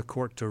enable the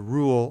court to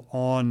rule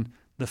on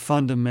the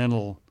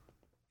fundamental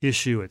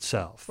issue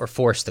itself. Or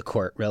force the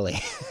court, really,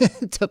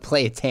 to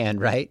play its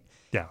hand, right?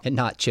 Yeah. And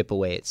not chip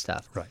away at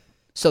stuff. Right.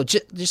 So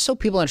just so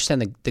people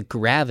understand the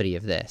gravity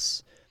of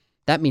this,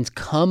 that means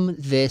come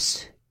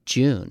this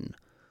June,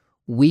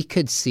 we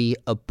could see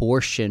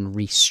abortion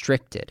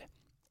restricted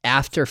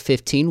after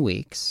 15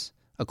 weeks,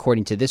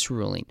 according to this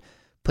ruling,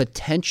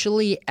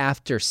 potentially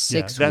after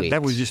 6 weeks.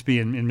 That would just be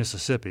in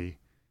Mississippi.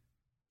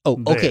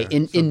 Oh, okay.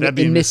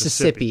 In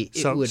Mississippi.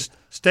 So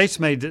states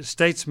may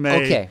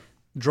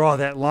draw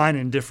that line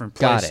in different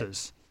places. Got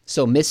it.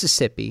 So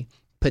Mississippi,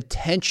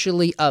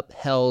 potentially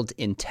upheld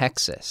in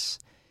Texas.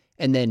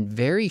 And then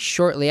very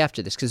shortly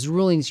after this, because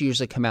rulings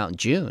usually come out in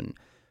June,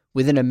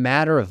 within a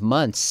matter of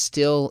months,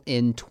 still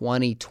in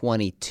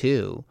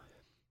 2022,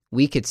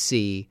 we could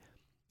see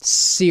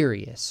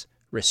serious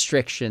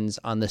restrictions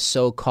on the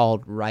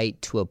so-called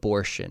right to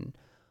abortion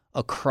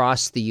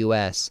across the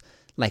U.S.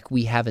 like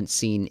we haven't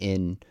seen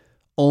in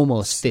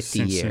almost 50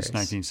 years. Since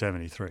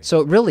 1973.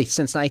 So really,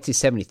 since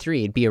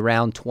 1973, it'd be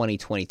around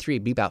 2023.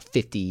 It'd be about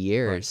 50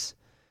 years. Right.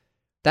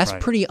 That's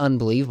pretty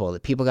unbelievable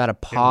that people got to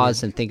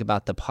pause and think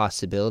about the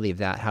possibility of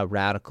that, how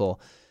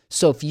radical.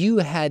 So if you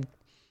had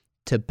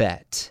to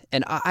bet,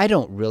 and I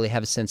don't really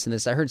have a sense in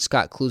this. I heard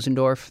Scott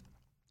Klusendorf,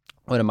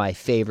 one of my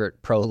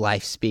favorite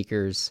pro-life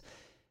speakers,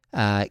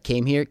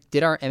 came here,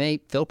 did our MA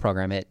Phil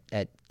program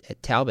at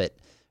Talbot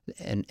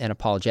and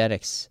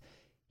apologetics.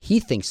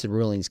 He thinks the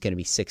ruling is going to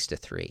be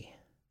 6-3.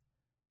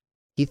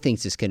 He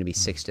thinks it's going to be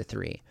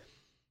 6-3.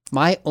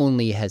 My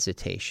only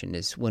hesitation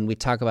is when we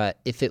talk about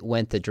if it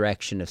went the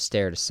direction of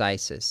stare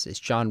decisis,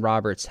 is John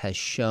Roberts has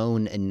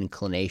shown an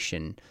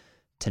inclination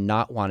to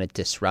not want to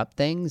disrupt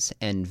things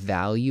and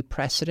value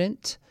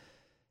precedent.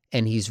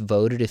 And he's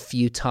voted a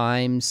few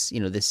times,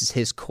 this is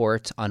his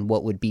court, on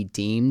what would be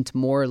deemed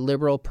more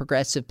liberal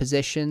progressive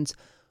positions.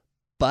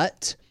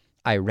 But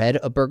I read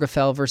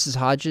Obergefell versus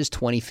Hodges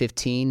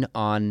 2015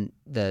 on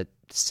the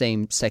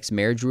same-sex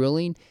marriage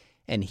ruling,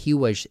 and he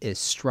was as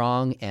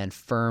strong and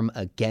firm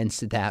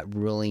against that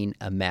ruling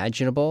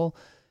imaginable.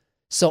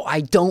 So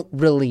I don't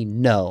really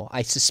know.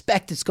 I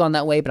suspect it's gone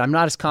that way, but I'm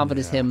not as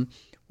confident as him.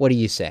 What do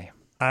you say?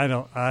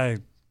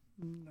 I'm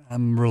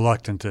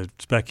reluctant to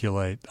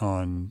speculate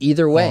on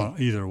either way.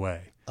 Either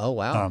way. Oh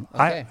wow.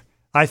 Okay.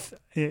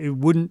 It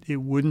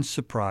wouldn't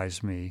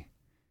surprise me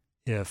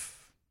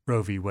if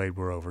Roe v. Wade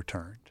were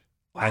overturned.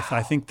 Wow.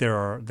 I think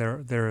there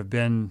have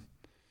been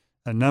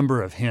a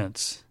number of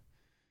hints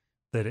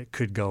that it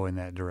could go in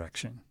that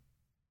direction.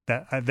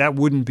 That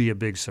wouldn't be a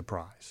big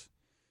surprise.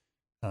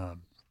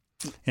 And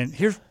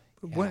there's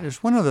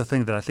one other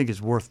thing that I think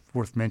is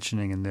worth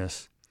mentioning in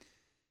this,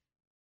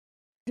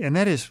 and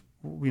that is,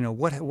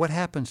 what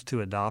happens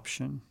to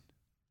adoption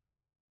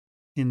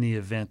in the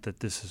event that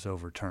this is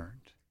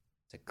overturned?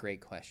 It's a great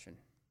question.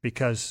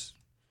 Because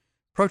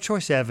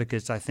pro-choice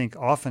advocates, I think,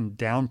 often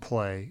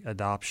downplay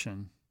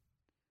adoption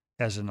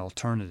as an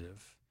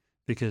alternative,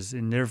 because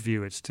in their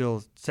view, it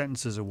still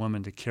sentences a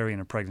woman to carry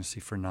in a pregnancy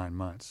for 9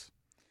 months.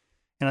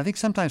 And I think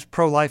sometimes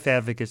pro-life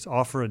advocates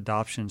offer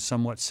adoption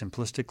somewhat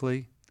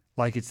simplistically,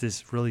 like it's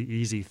this really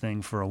easy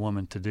thing for a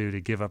woman to do, to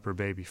give up her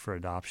baby for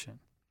adoption.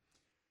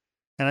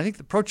 And I think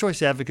the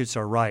pro-choice advocates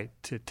are right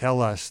to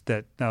tell us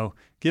that, no,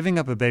 giving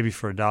up a baby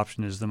for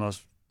adoption is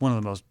one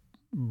of the most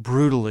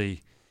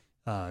brutally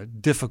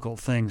difficult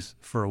things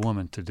for a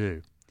woman to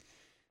do.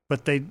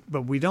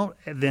 But we don't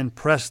then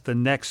press the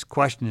next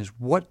question is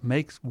what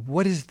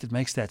is it that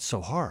makes that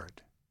so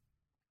hard?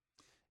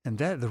 And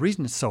the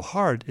reason it's so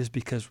hard is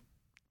because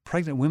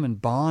pregnant women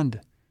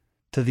bond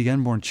to the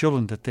unborn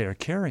children that they are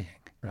carrying.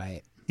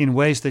 Right. In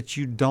ways that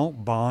you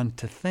don't bond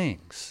to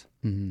things.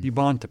 Mm-hmm. You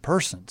bond to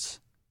persons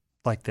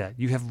like that.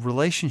 You have a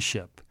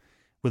relationship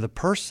with a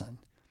person.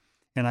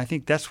 And I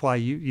think that's why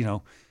we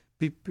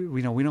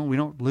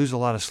don't lose a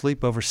lot of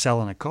sleep over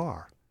selling a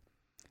car,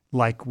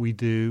 like we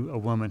do a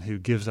woman who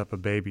gives up a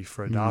baby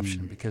for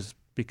adoption,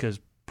 because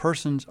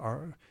persons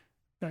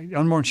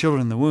unborn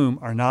children in the womb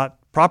are not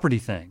property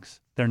things.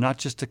 They're not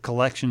just a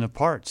collection of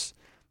parts.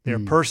 They're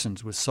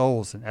persons with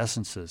souls and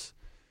essences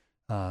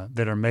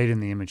that are made in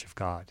the image of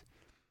God.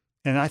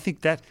 And I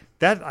think that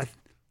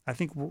I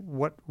think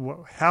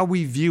how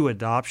we view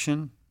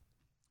adoption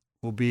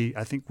will be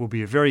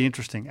a very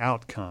interesting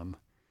outcome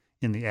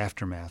in the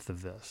aftermath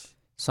of this.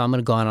 So I'm going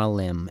to go on a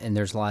limb, and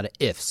there's a lot of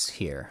ifs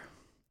here.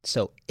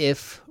 So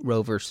if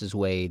Roe versus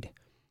Wade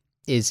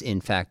is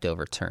in fact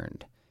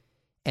overturned,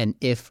 and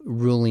if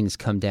rulings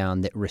come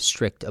down that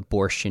restrict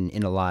abortion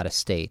in a lot of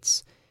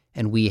states,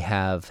 and we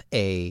have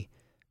a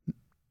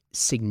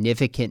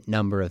significant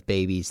number of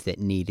babies that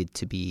needed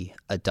to be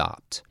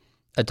adopted,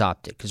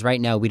 because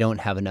right now we don't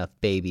have enough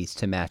babies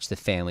to match the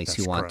families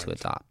who want to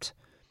adopt.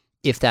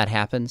 If that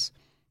happens,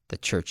 the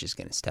church is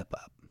going to step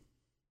up.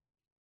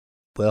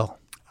 Well,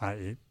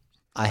 I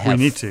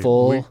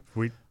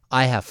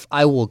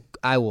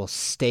will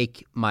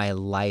stake my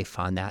life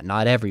on that.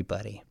 Not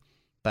everybody,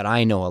 but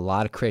I know a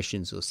lot of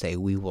Christians will say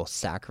we will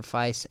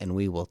sacrifice and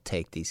we will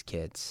take these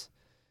kids.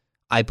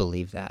 I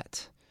believe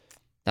that.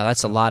 Now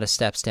that's a lot of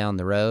steps down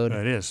the road.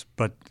 It is,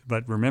 but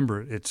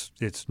remember, it's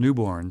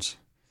newborns,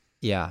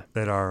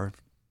 that are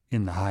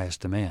in the highest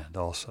demand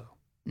also,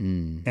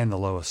 and the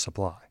lowest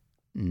supply.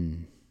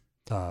 And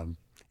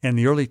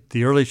the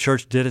early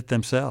church did it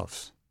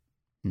themselves.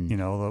 You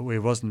know, it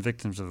wasn't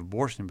victims of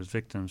abortion; it was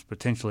victims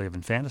potentially of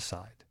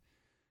infanticide.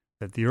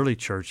 That the early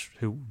church,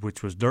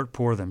 which was dirt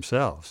poor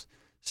themselves,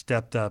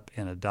 stepped up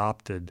and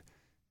adopted,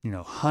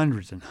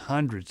 hundreds and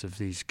hundreds of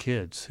these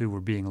kids who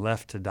were being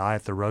left to die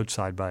at the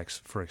roadside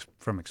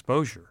from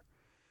exposure,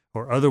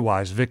 or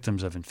otherwise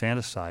victims of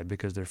infanticide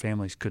because their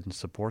families couldn't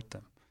support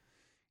them.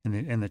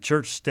 And the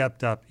church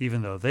stepped up,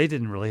 even though they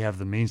didn't really have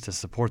the means to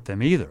support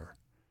them either.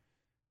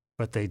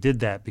 But they did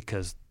that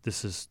because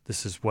this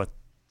is what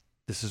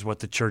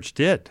the church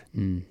did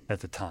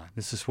at the time.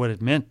 This is what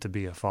it meant to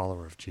be a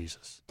follower of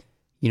Jesus.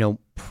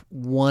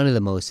 One of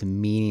the most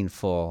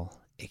meaningful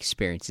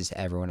experiences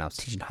ever when I was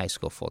teaching high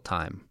school full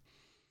time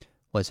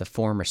was a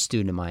former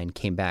student of mine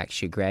came back.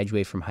 She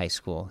graduated from high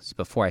school. This is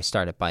before I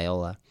started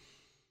Biola.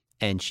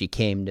 And she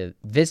came to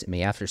visit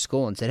me after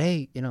school and said,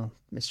 "Hey, Mr.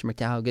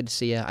 McDowell, good to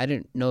see you. I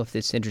didn't know if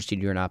this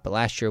interested you or not, but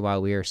last year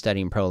while we were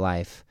studying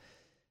pro-life,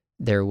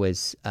 there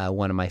was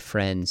one of my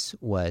friends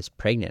was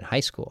pregnant in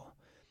high school.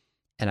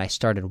 And I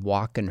started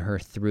walking her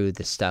through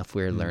the stuff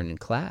we were learning in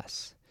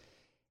class.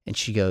 And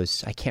she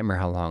goes, I can't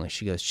remember how long.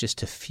 She goes,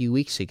 just a few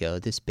weeks ago,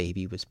 this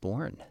baby was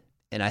born.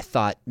 And I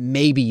thought,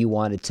 maybe you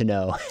wanted to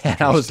know.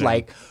 And I was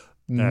like,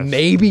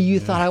 maybe you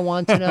thought I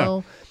wanted to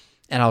know?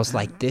 And I was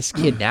like, this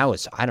kid now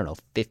is,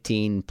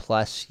 15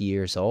 plus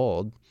years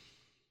old.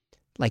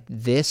 Like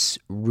this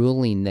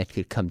ruling that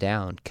could come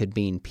down could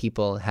mean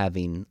people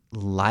having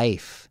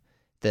life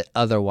that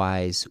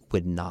otherwise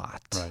would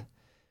not. Right.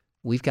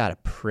 We've got to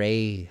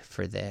pray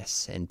for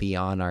this and be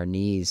on our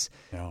knees.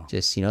 Yeah.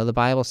 Just, the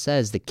Bible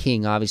says the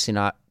king, obviously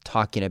not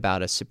talking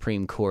about a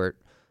Supreme Court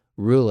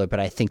ruler, but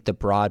I think the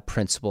broad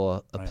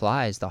principle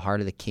applies. The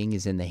heart of the king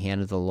is in the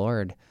hand of the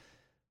Lord.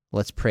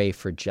 Let's pray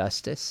for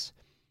justice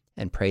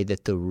and pray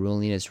that the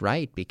ruling is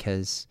right,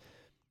 because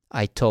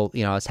I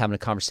was having a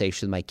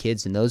conversation with my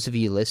kids, and those of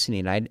you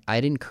listening,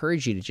 I'd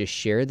encourage you to just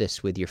share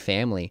this with your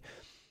family.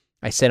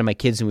 I said to my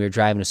kids when we were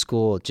driving to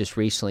school just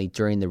recently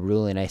during the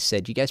ruling, I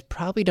said, you guys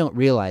probably don't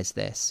realize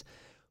this,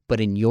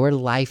 but in your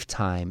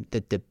lifetime,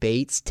 the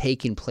debates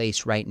taking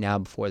place right now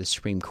before the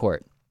Supreme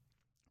Court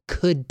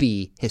could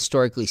be,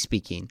 historically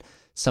speaking,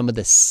 some of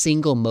the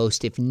single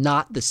most, if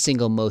not the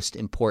single most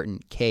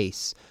important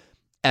case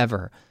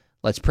ever.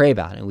 Let's pray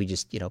about it. And we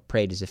just,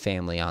 prayed as a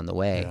family on the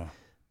way. Yeah.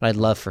 But I'd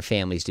love for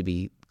families to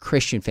be,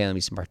 Christian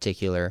families in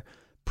particular,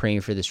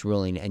 praying for this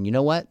ruling. And you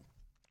know what?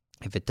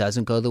 If it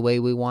doesn't go the way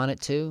we want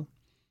it to,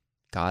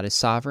 God is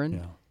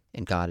sovereign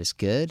and God is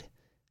good.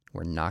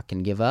 We're not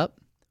going to give up.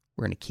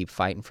 We're going to keep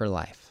fighting for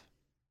life.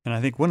 And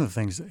I think one of the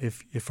things,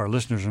 if our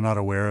listeners are not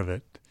aware of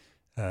it,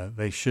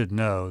 they should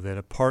know that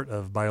a part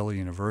of Biola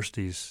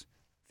University's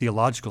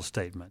theological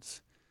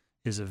statements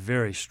is a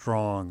very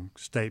strong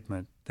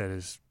statement that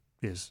is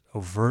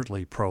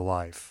overtly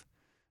pro-life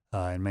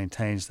and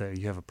maintains that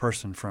you have a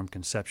person from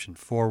conception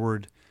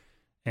forward,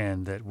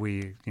 and that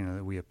we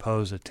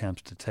oppose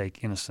attempts to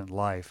take innocent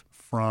life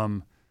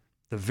from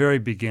the very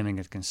beginning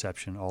of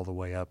conception all the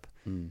way up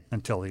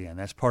until the end.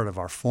 That's part of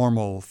our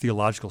formal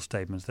theological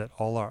statements that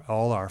all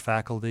our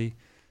faculty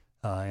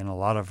and a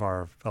lot of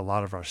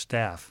our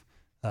staff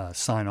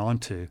sign on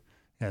to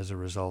as a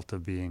result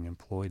of being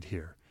employed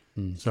here.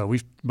 So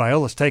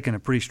Biola's taken a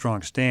pretty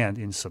strong stand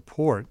in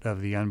support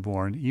of the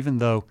unborn, even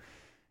though,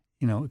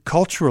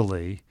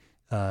 culturally,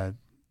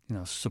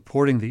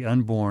 supporting the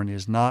unborn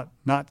is not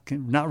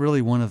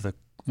really one of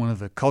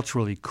the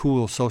culturally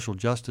cool social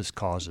justice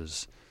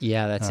causes.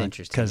 Yeah, that's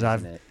interesting. Because I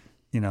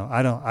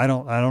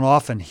don't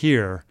often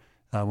hear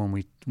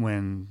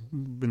when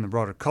in the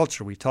broader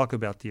culture we talk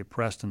about the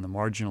oppressed and the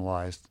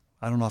marginalized.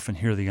 I don't often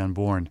hear the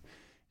unborn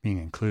being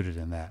included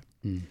in that.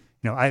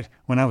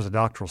 When I was a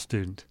doctoral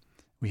student,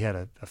 we had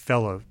a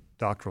fellow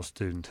doctoral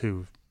student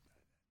who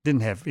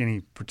didn't have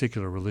any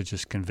particular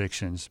religious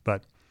convictions,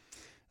 but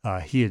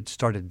he had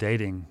started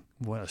dating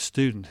a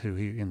student who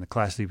in the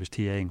class he was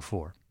TAing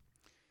for.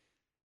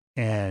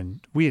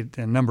 And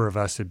a number of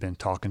us had been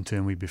talking to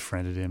him, we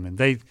befriended him, and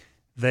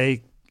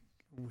they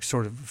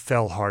sort of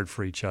fell hard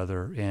for each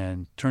other,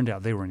 and turned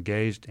out they were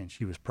engaged, and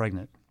she was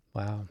pregnant.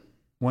 Wow.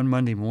 One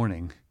Monday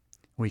morning,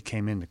 we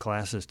came into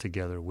classes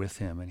together with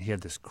him, and he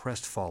had this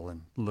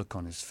crestfallen look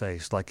on his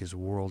face, like his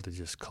world had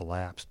just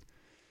collapsed.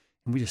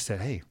 And we just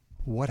said, "Hey,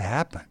 what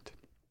happened?"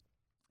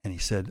 And he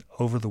said,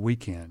 "Over the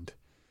weekend,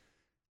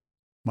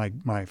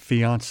 my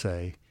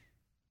fiance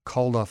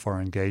called off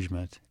our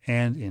engagement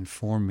and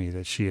informed me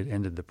that she had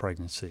ended the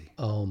pregnancy."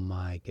 Oh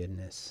my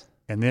goodness.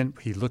 And then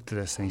he looked at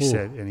us and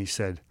he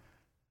said,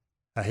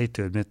 "I hate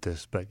to admit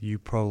this, but you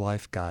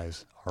pro-life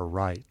guys are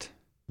right."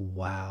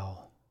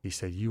 Wow. He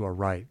said, "You are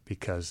right,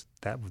 because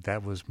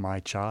that was my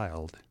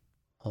child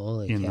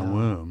Holy in cow. the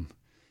womb,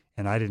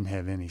 and I didn't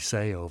have any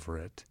say over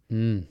it."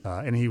 Mm.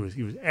 And he was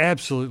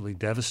absolutely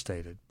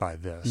devastated by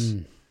this.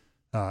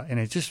 And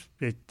it just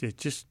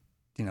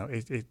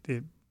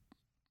it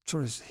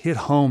sort of hit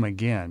home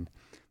again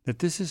that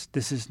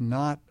this is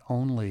not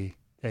only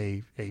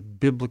a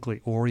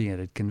biblically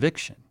oriented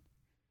conviction.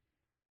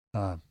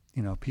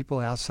 People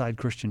outside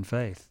Christian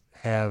faith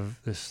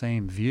have the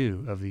same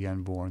view of the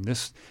unborn.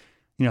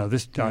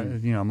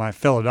 My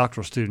fellow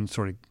doctoral student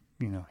sort of,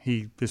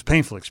 this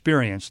painful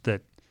experience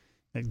that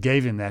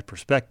gave him that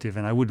perspective,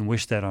 and I wouldn't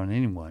wish that on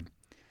anyone.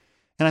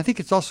 And I think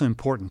it's also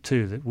important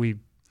too that we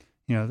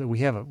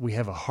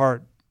have a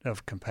heart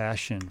of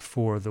compassion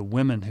for the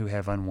women who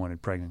have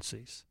unwanted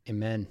pregnancies.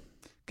 Amen.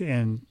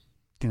 And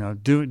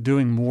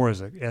doing more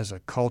as a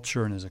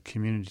culture and as a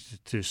community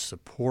to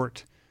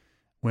support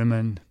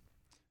women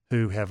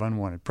who have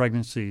unwanted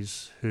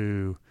pregnancies,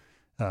 who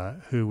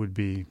would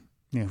be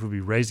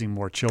raising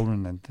more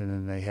children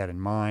than they had in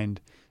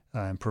mind,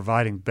 and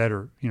providing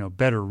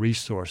better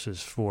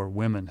resources for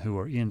women who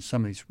are in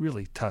some of these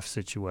really tough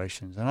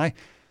situations. And I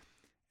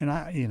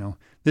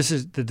this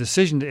is the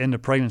decision to end a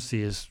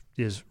pregnancy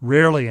is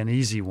rarely an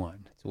easy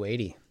one. It's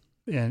weighty.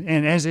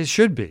 And as it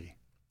should be.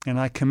 And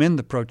I commend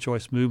the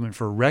pro-choice movement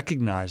for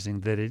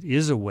recognizing that it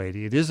is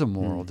a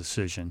moral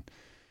decision.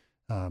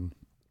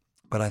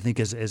 But I think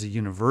as a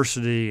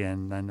university,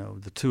 and I know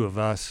the two of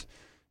us,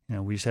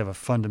 we just have a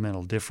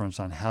fundamental difference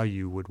on how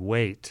you would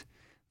weight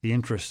the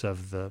interests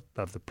of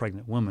the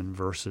pregnant woman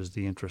versus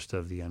the interest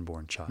of the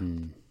unborn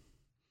child.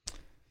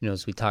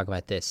 As we talk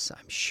about this,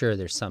 I'm sure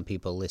there's some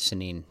people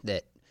listening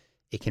that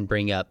it can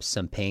bring up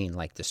some pain,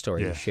 like the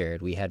story you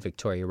shared. We had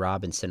Victoria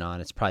Robinson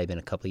on. It's probably been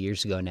a couple of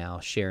years ago now,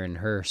 sharing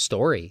her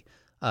story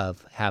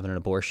of having an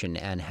abortion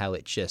and how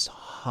it just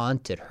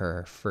haunted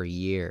her for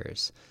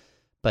years.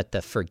 But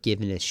the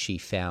forgiveness she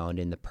found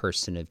in the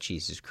person of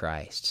Jesus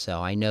Christ.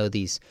 So I know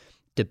these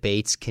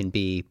debates can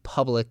be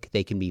public,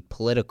 they can be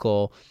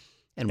political,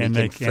 and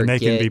they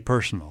can be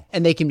personal.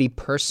 And they can be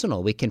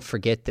personal. We can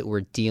forget that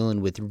we're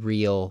dealing with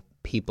real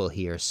people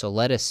here. So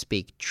let us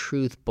speak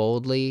truth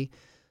boldly,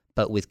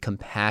 but with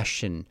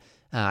compassion.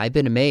 I've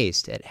been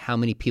amazed at how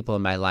many people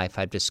in my life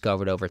I've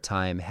discovered over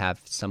time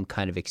have some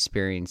kind of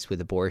experience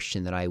with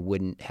abortion that I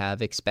wouldn't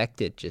have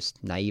expected,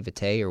 just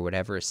naivete or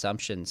whatever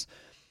assumptions.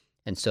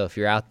 And so if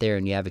you're out there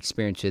and you have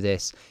experience with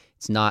this,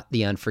 it's not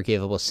the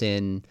unforgivable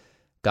sin.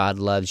 God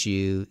loves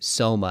you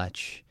so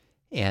much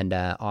and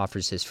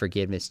offers his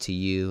forgiveness to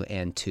you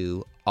and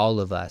to all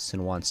of us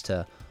and wants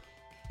to,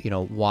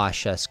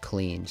 wash us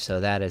clean. So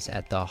that is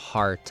at the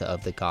heart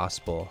of the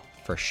gospel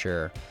for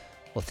sure.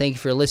 Well, thank you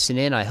for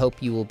listening. I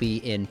hope you will be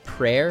in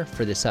prayer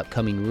for this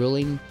upcoming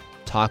ruling.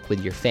 Talk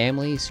with your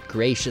families,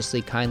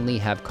 graciously, kindly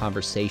have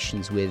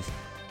conversations with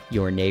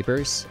your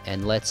neighbors,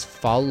 and let's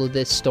follow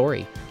this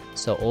story.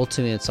 So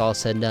ultimately, it's all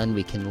said and done,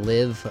 we can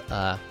live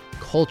a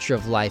culture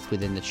of life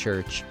within the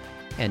church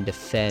and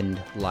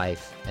defend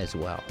life as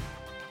well.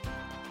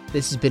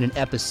 This has been an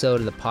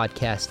episode of the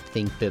podcast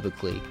Think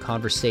Biblically,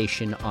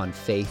 conversation on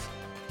faith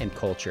and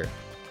culture.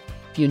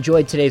 If you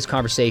enjoyed today's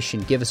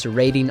conversation, give us a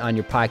rating on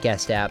your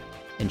podcast app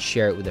and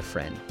share it with a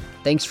friend.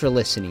 Thanks for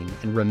listening,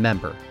 and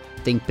remember,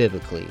 think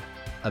biblically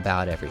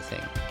about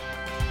everything.